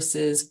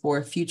resources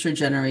for future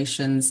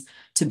generations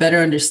to better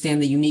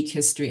understand the unique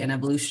history and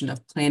evolution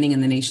of planning in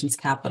the nation's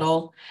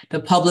capital. The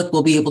public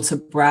will be able to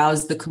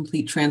browse the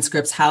complete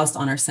transcripts housed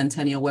on our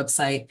Centennial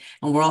website,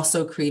 and we're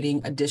also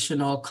creating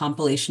additional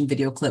compilation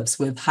video clips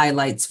with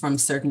highlights from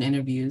certain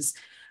interviews.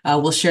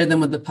 We'll share them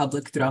with the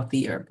public throughout the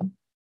year.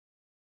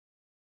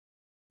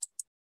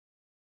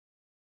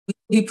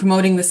 We'll be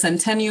promoting the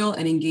Centennial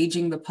and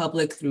engaging the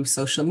public through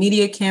social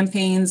media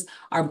campaigns,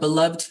 our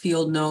beloved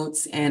field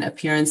notes, and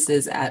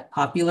appearances at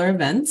popular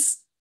events.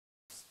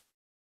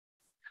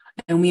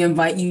 And we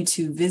invite you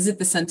to visit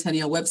the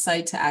Centennial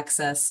website to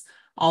access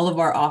all of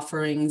our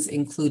offerings,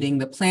 including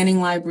the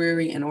planning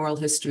library and oral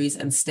histories,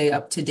 and stay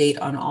up to date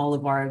on all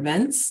of our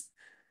events.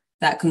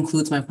 That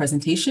concludes my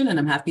presentation, and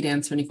I'm happy to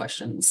answer any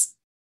questions.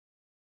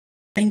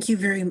 Thank you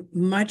very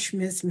much,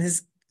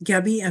 Ms.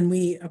 Gebbe, and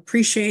we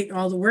appreciate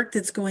all the work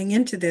that's going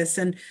into this.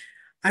 And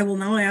I will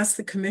now ask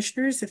the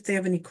commissioners if they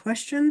have any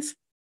questions.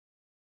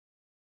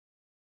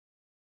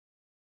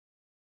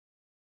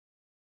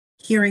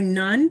 Hearing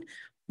none,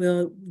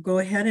 we'll go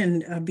ahead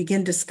and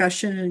begin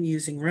discussion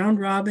using round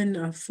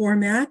robin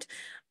format.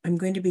 I'm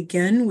going to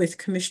begin with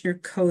Commissioner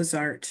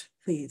Cozart,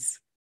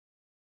 please.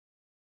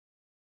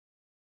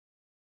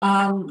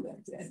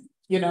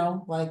 You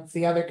know, like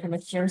the other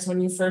commissioners,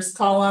 when you first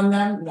call on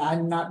them,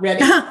 I'm not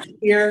ready.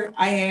 Here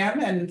I am,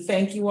 and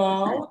thank you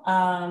all.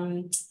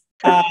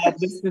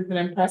 This is an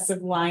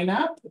impressive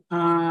lineup,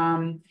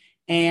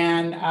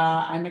 and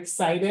I'm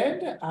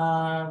excited.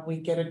 We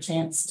get a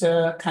chance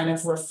to kind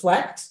of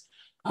reflect,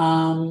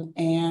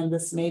 and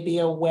this may be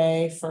a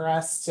way for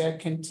us to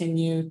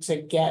continue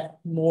to get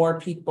more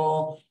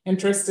people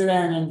interested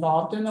and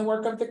involved in the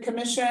work of the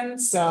commission.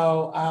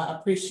 So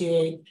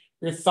appreciate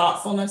your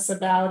thoughtfulness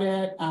about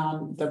it,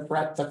 the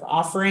breadth of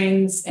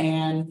offerings,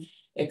 and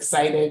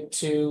excited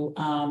to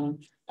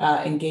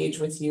engage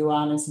with you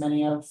on as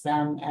many of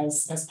them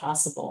as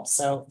possible.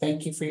 So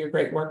thank you for your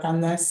great work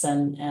on this,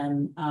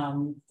 and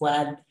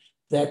glad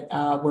that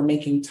we're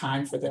making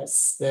time for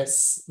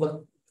this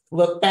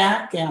look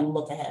back and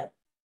look ahead.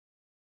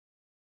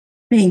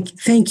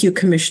 Thank you,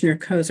 Commissioner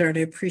Cozart.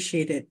 I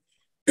appreciate it.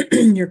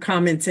 Your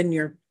comments and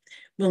your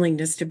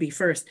willingness to be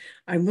first.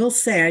 I will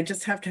say, I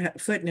just have to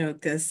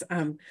footnote this.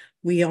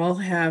 We all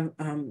have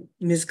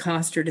Ms.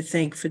 Coster to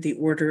thank for the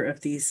order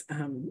of these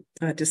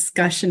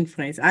discussion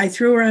points. I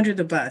threw her under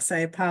the bus. I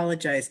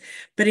apologize.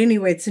 But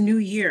anyway, it's a new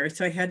year,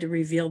 so I had to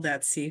reveal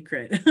that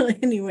secret.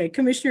 Anyway,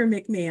 Commissioner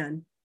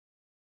McMahon.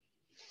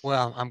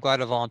 Well, I'm glad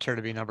to volunteer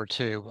to be number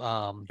two.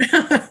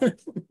 But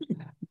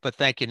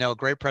thank you. No,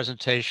 great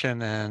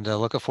presentation, and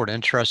looking forward to an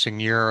interesting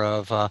year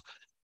of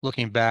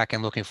looking back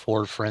and looking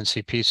forward for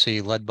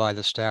NCPC, led by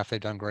the staff.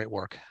 They've done great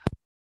work.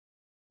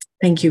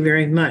 Thank you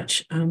very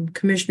much.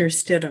 Commissioner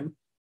Stidham.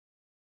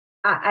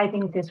 I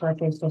think this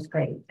work is just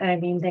great. I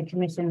mean, the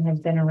commission has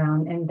been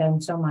around and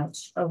done so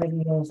much over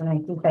the years, and I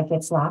think that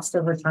gets lost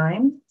over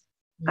time.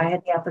 I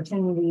had the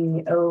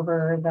opportunity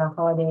over the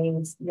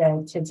holidays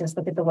to just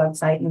look at the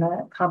website and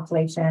the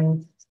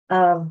compilation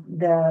of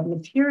the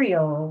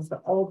materials,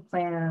 the old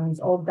plans,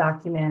 old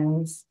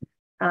documents,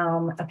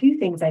 a few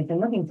things I've been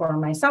looking for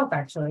myself,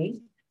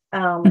 actually.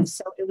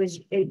 So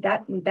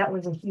that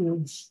was a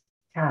huge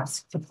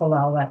task to pull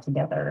all that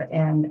together,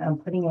 and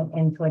putting it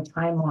into a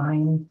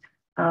timeline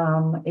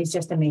is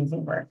just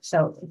amazing work.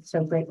 So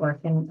great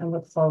work, and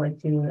look forward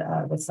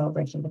to the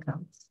celebration to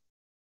come.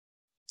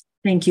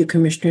 Thank you,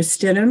 Commissioner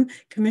Stidham.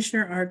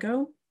 Commissioner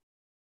Argo.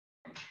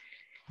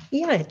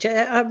 Yeah,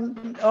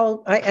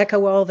 I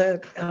echo all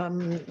the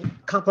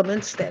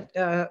compliments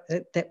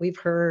that we've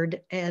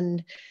heard,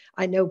 and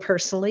I know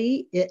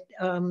personally it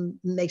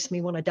makes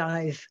me want to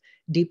dive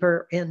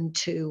deeper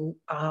into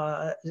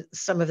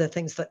some of the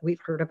things that we've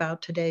heard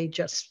about today.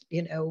 Just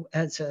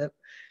as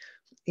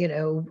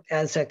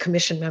a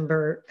commission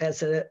member,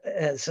 as a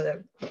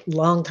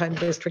longtime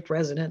district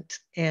resident,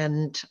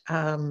 and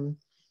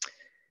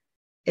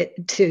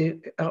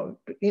to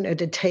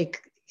take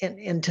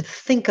and to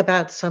think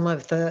about some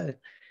of the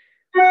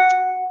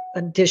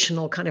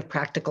additional kind of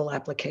practical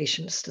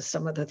applications to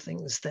some of the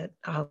things that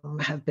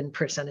have been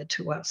presented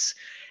to us,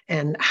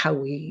 and how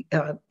we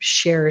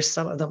share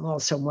some of them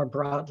also more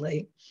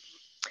broadly.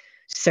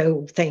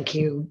 So thank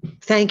you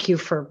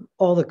for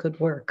all the good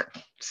work,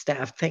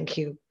 staff. Thank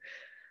you.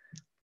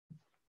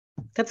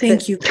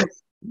 Thank you.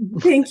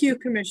 Thank you,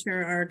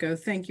 Commissioner Argo.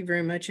 Thank you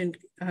very much. And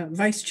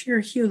Vice Chair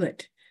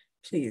Hewlett,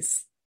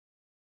 please.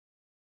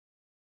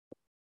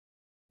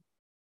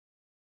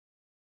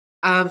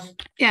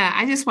 Yeah,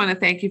 I just want to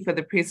thank you for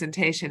the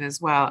presentation as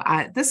well.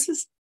 This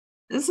is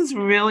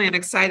really an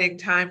exciting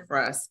time for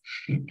us,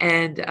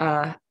 and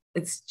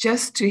it's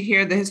just to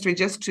hear the history,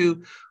 just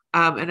to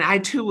And I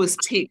too was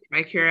piqued.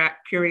 My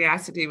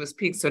curiosity was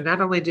piqued. So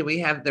not only do we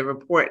have the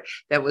report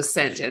that was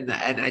sent and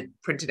I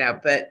printed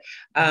out, but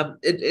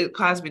it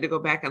caused me to go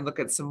back and look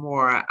at some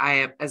more. I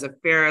am, as a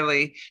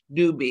fairly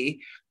newbie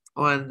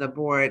on the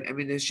board, I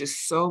mean, there's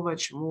just so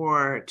much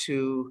more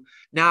to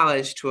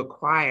knowledge to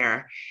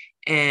acquire.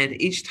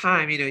 And each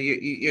time, you know,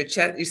 you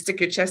stick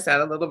your chest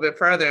out a little bit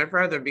further and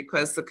further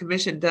because the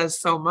commission does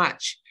so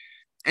much.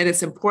 And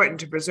it's important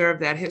to preserve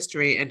that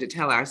history and to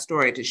tell our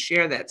story, to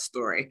share that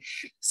story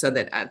so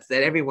that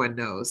everyone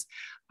knows.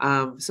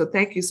 So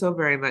thank you so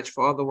very much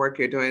for all the work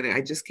you're doing.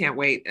 I just can't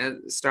wait,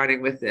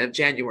 starting with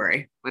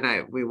January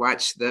when we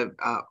watch the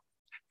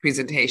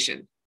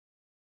presentation.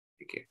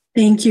 Thank you.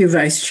 Thank you,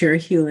 Vice Chair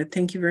Hewlett.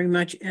 Thank you very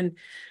much. And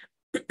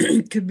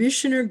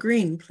Commissioner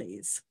Green,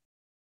 please.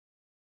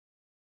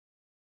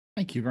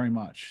 Thank you very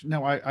much.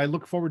 No, I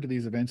look forward to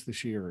these events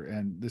this year,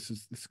 and this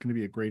is going to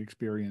be a great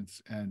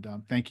experience. And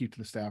thank you to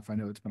the staff. I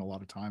know it's been a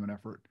lot of time and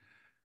effort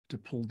to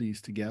pull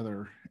these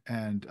together,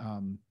 and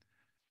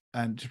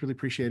just really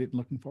appreciate it and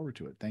looking forward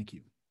to it. Thank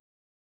you.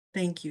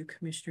 Thank you,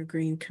 Commissioner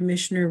Green.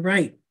 Commissioner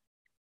Wright.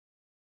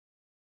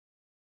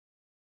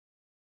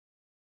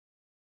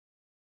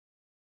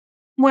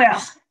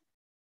 Well,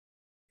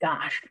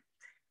 gosh.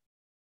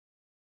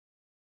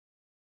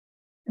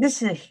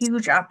 This is a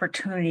huge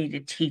opportunity to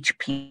teach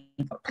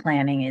people what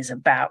planning is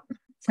about.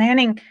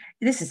 Planning,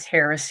 this is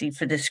heresy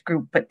for this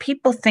group, but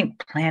people think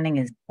planning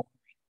is boring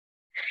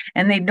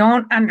and they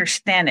don't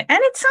understand it. And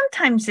it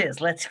sometimes is,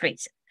 let's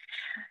face it.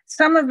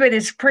 Some of it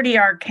is pretty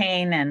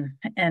arcane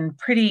and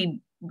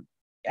pretty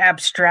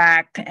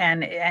abstract,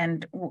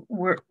 and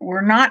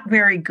we're not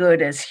very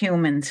good as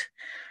humans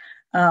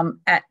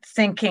at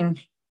thinking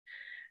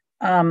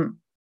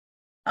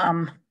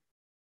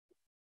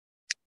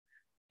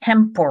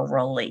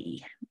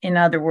temporally. In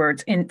other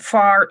words,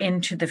 far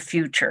into the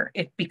future,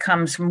 it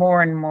becomes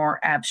more and more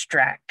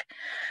abstract,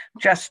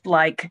 just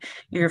like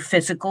your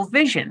physical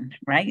vision,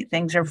 right?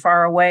 Things are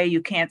far away,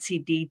 you can't see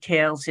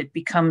details, it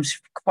becomes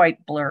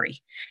quite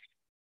blurry.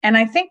 And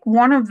I think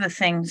one of the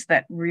things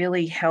that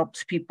really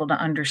helps people to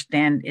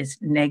understand is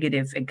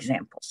negative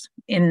examples.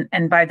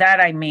 And by that,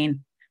 I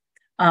mean,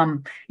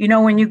 you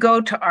know, when you go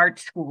to art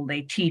school,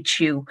 they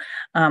teach you,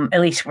 at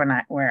least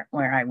where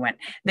I went,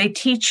 they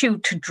teach you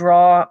to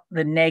draw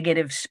the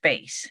negative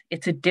space.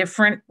 It's a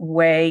different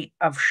way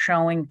of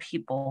showing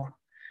people,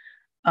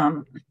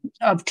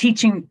 of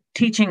teaching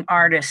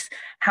artists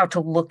how to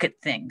look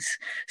at things.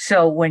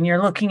 So when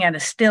you're looking at a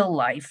still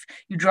life,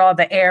 you draw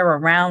the air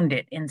around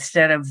it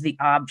instead of the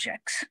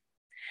objects.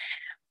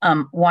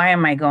 Why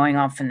am I going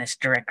off in this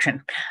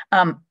direction?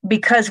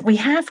 Because we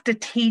have to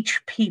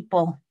teach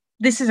people.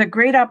 This is a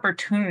great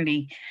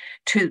opportunity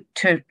to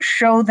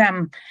show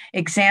them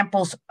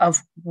examples of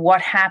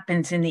what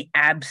happens in the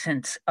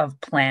absence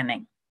of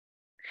planning.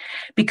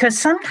 Because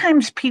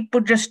sometimes people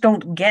just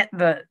don't get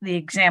the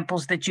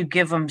examples that you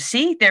give them.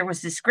 See, there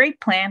was this great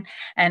plan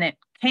and it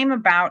came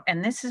about,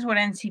 and this is what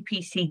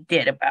NCPC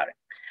did about it.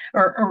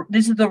 Or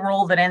this is the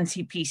role that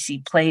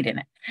NCPC played in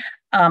it.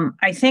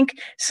 I think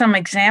some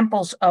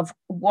examples of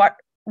what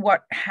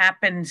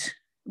happens,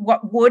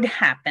 what would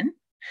happen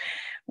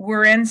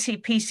were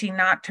NCPC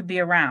not to be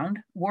around,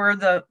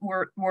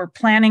 were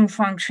planning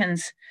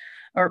functions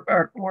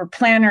or were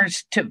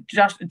planners to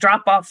just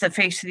drop off the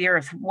face of the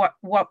earth. What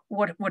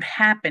would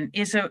happen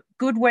is a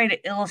good way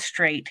to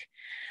illustrate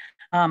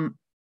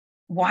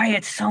why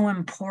it's so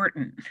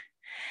important.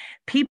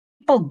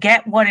 People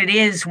get what it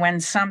is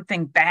when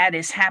something bad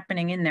is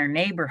happening in their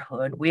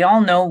neighborhood. We all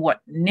know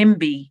what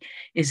NIMBY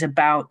is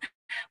about,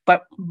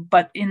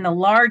 but in the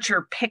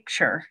larger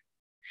picture,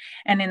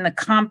 and in the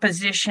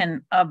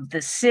composition of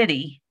the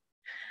city,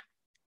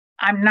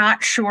 I'm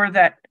not sure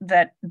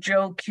that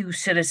Joe Q.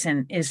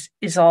 Citizen is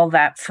all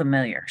that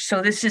familiar.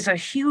 So this is a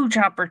huge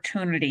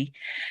opportunity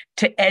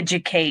to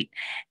educate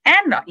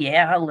and,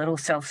 yeah, a little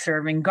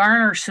self-serving,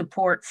 garner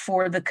support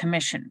for the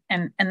commission.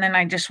 And then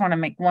I just want to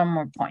make one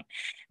more point,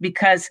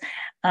 because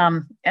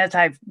as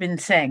I've been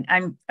saying,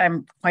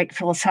 I'm quite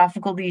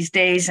philosophical these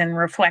days and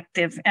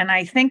reflective, and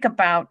I think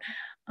about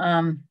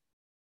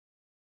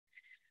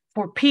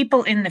for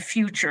people in the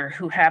future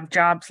who have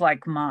jobs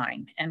like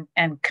mine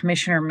and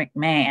Commissioner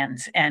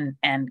McMahon's and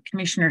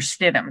Commissioner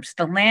Stidham's,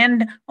 the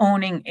land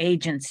owning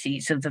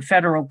agencies of the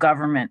federal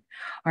government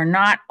are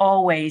not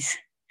always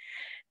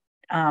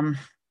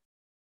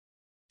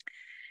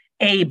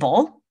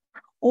able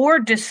or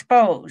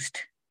disposed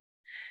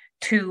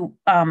to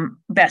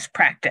best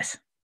practice.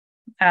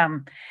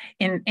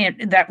 In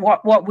that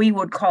what we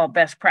would call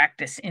best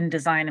practice in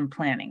design and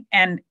planning,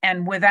 and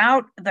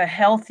without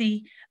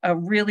a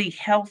really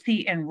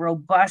healthy and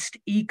robust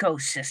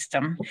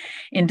ecosystem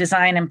in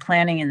design and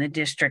planning in the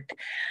district,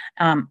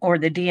 or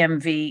the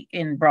DMV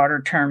in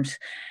broader terms,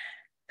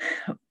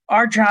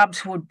 our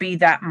jobs would be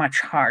that much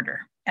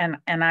harder. And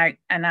I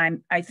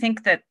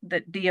think that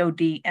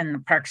DOD and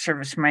the Park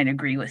Service might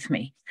agree with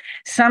me.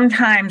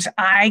 Sometimes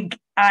I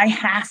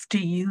have to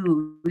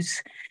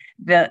use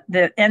the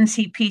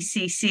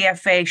NCPC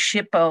CFA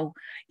SHPO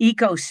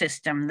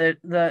ecosystem,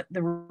 the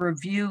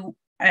review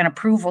an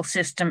approval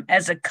system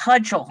as a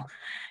cudgel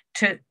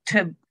to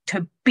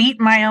beat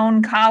my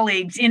own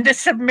colleagues into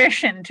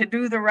submission to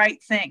do the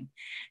right thing.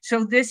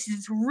 So this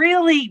is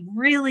really,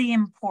 really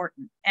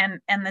important.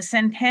 And the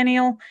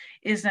Centennial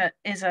is a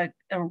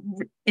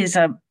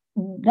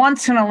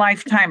once in a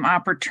lifetime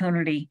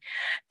opportunity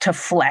to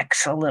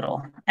flex a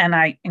little. And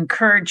I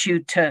encourage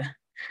you to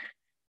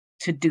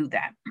do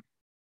that.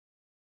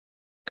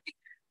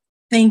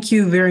 Thank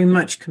you very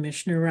much,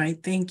 Commissioner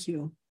Wright. Thank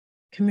you.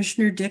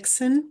 Commissioner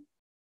Dixon?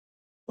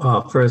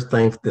 First,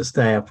 thanks the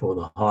staff for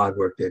the hard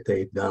work that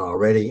they've done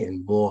already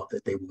and more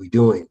that they will be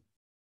doing.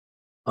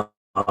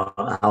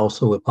 I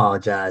also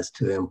apologize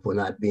to them for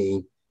not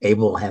being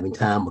able, having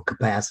time or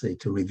capacity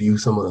to review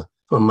some of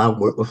my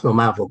work, some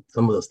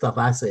of the stuff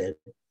I said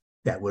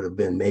that would have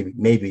been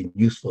maybe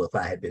useful if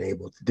I had been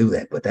able to do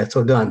that. But that's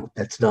so done.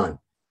 That's done.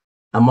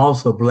 I'm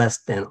also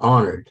blessed and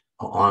honored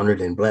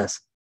and blessed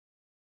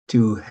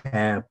to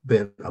have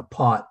been a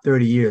part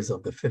 30 years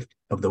of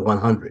the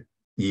 100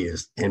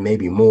 years and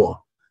maybe more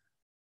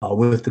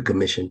with the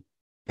commission,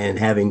 and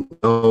having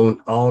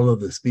known all of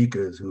the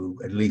speakers who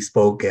at least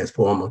spoke as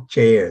former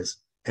chairs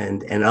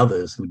and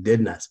others who did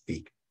not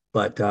speak.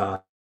 But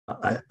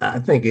I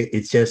think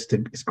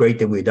it's great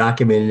that we're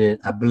documenting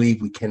it. I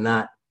believe we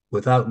cannot,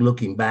 without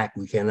looking back,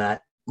 we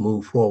cannot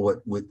move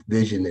forward with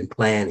vision and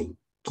planning.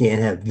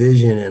 Can't have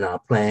vision in our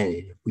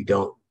planning if we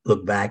don't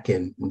look back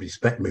and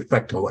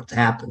reflect on what's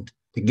happened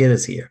to get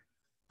us here.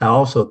 I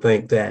also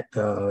think that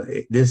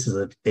this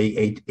is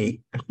a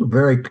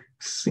very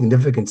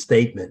significant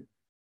statement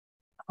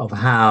of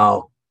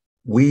how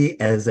we,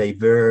 as a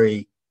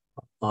very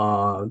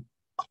home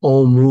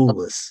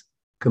ruleless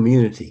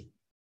community,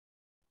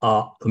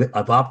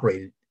 have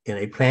operated in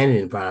a planning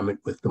environment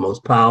with the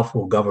most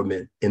powerful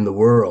government in the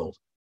world.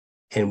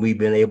 And we've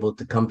been able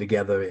to come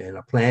together in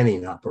a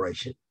planning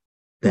operation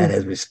that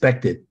has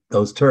respected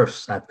those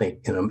turfs, I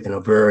think, in a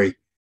very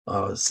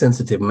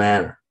sensitive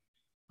manner.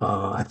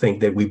 I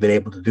think that we've been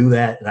able to do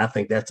that. And I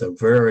think that's a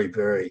very,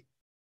 very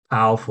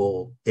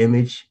powerful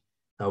image,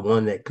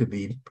 one that could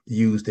be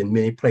used in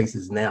many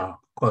places now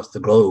across the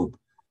globe,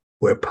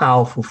 where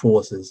powerful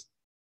forces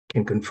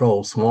can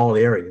control small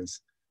areas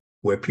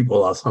where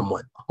people are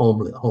somewhat home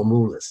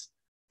ruleless,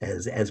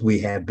 as we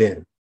have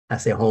been. I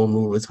say home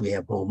ruleless, we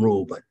have home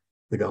rule, but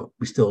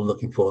we're still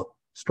looking for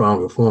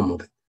strong reform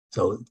of it.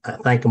 So I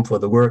thank them for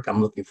the work.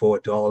 I'm looking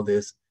forward to all of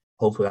this.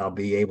 Hopefully I'll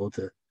be able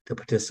to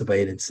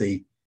participate and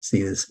see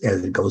this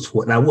as it goes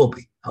forward. And I will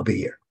be. I'll be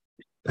here.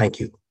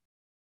 Thank you.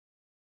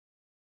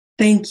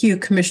 Thank you,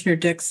 Commissioner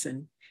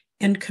Dixon.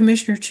 And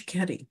Commissioner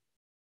Cicchetti.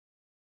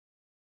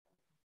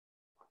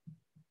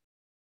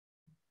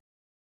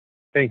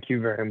 Thank you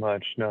very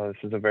much. No, this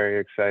is a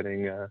very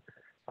exciting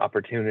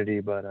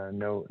opportunity, but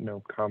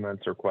no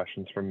comments or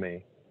questions from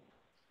me.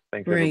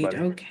 Thanks, everybody.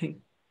 Great. Okay.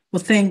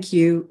 Well, thank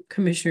you,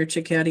 Commissioner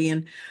Cicchetti.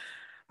 And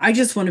I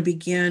just want to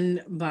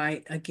begin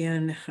by,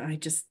 again,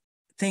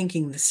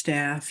 thanking the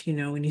staff. You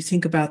know, when you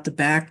think about the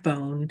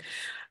backbone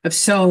of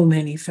so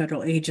many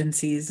federal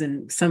agencies,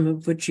 and some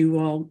of which you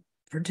all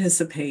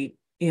participate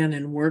in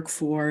and work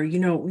for, you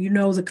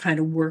know the kind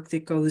of work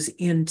that goes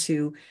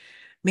into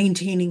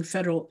maintaining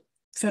federal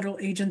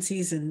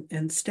agencies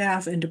and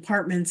staff and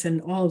departments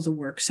and all of the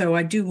work. So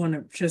I do want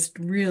to just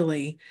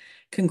really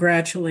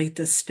congratulate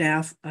the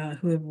staff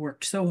who have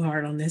worked so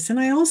hard on this. And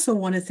I also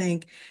want to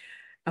thank,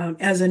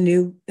 as a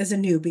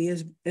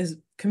newbie, as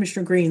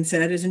Commissioner Green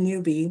said, as a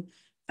newbie,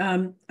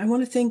 I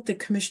want to thank the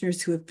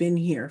commissioners who have been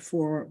here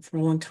for a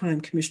long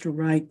time, Commissioner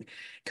Wright,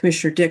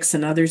 Commissioner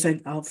Dixon, others,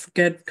 I'll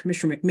forget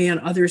Commissioner McMahon,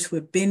 others who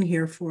have been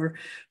here for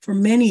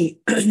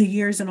many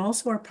years, and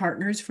also our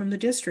partners from the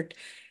district.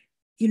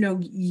 You know,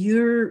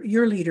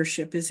 your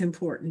leadership is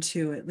important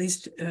too, at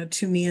least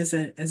to me as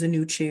a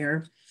new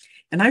chair.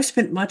 And I've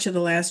spent much of the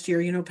last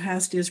year,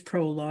 past is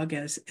prologue,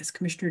 as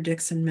Commissioner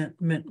Dixon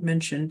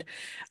mentioned.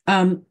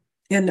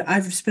 And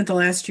I've spent the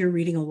last year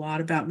reading a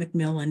lot about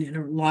Macmillan and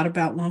a lot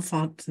about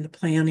L'Enfant and the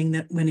planning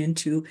that went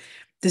into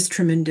this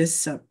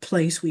tremendous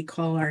place we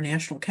call our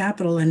national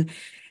capital. And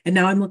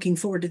now I'm looking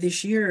forward to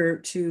this year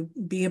to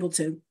be able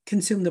to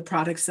consume the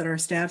products that our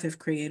staff have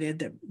created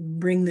that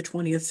bring the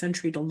 20th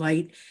century to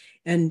light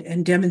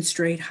and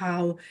demonstrate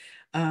how,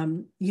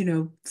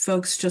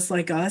 folks just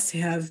like us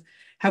have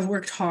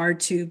worked hard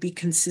to be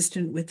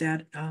consistent with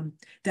that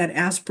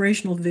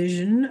aspirational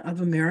vision of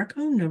America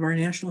and of our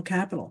national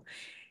capital.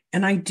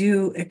 And I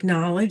do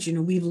acknowledge,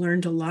 we've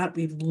learned a lot.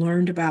 We've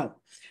learned about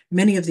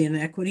many of the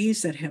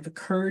inequities that have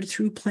occurred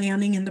through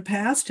planning in the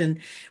past, and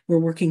we're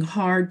working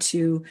hard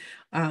to,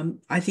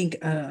 I think,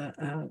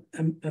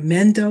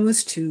 amend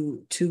those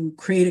to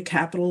create a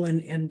capital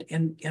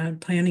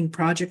and planning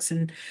projects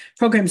and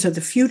programs of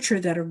the future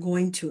that are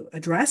going to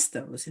address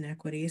those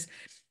inequities.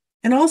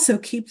 And also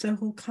keep the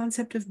whole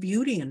concept of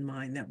beauty in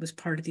mind that was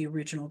part of the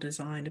original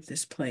design of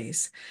this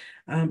place.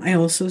 I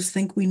also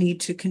think we need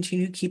to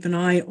continue to keep an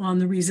eye on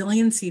the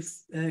resiliency,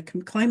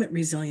 climate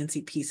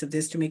resiliency piece of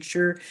this, to make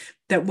sure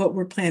that what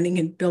we're planning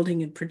and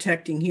building and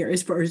protecting here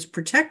is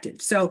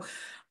protected. So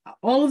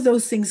all of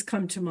those things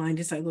come to mind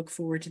as I look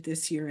forward to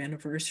this year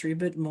anniversary,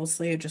 but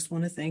mostly I just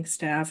want to thank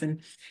staff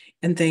and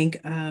thank,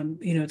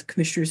 you know, the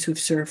commissioners who've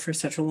served for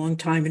such a long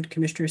time and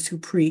commissioners who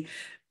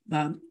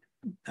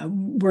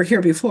were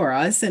here before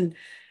us. And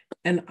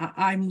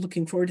I'm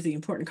looking forward to the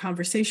important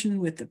conversation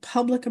with the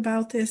public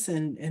about this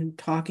and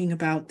talking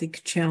about the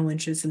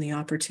challenges and the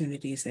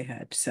opportunities they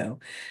had. So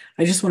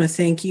I just want to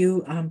thank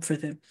you for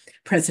the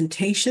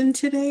presentation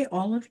today,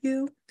 all of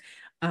you,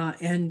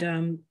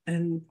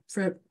 and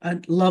for a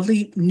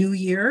lovely new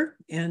year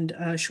and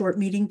a short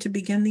meeting to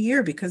begin the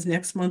year, because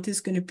next month is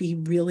going to be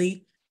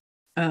really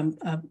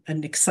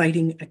an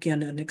exciting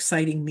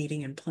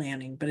meeting and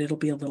planning, but it'll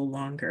be a little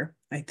longer,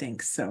 I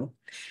think. So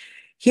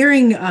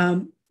hearing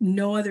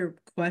no other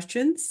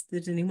questions,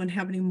 does anyone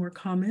have any more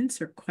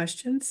comments or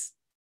questions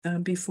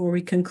before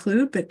we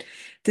conclude? But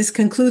this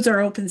concludes our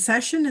open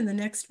session, and the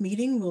next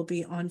meeting will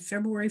be on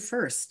February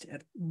 1st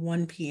at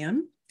 1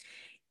 p.m.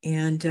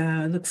 And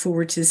I look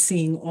forward to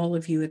seeing all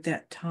of you at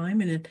that time.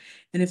 And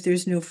if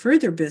there's no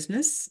further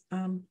business,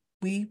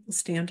 we will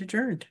stand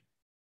adjourned.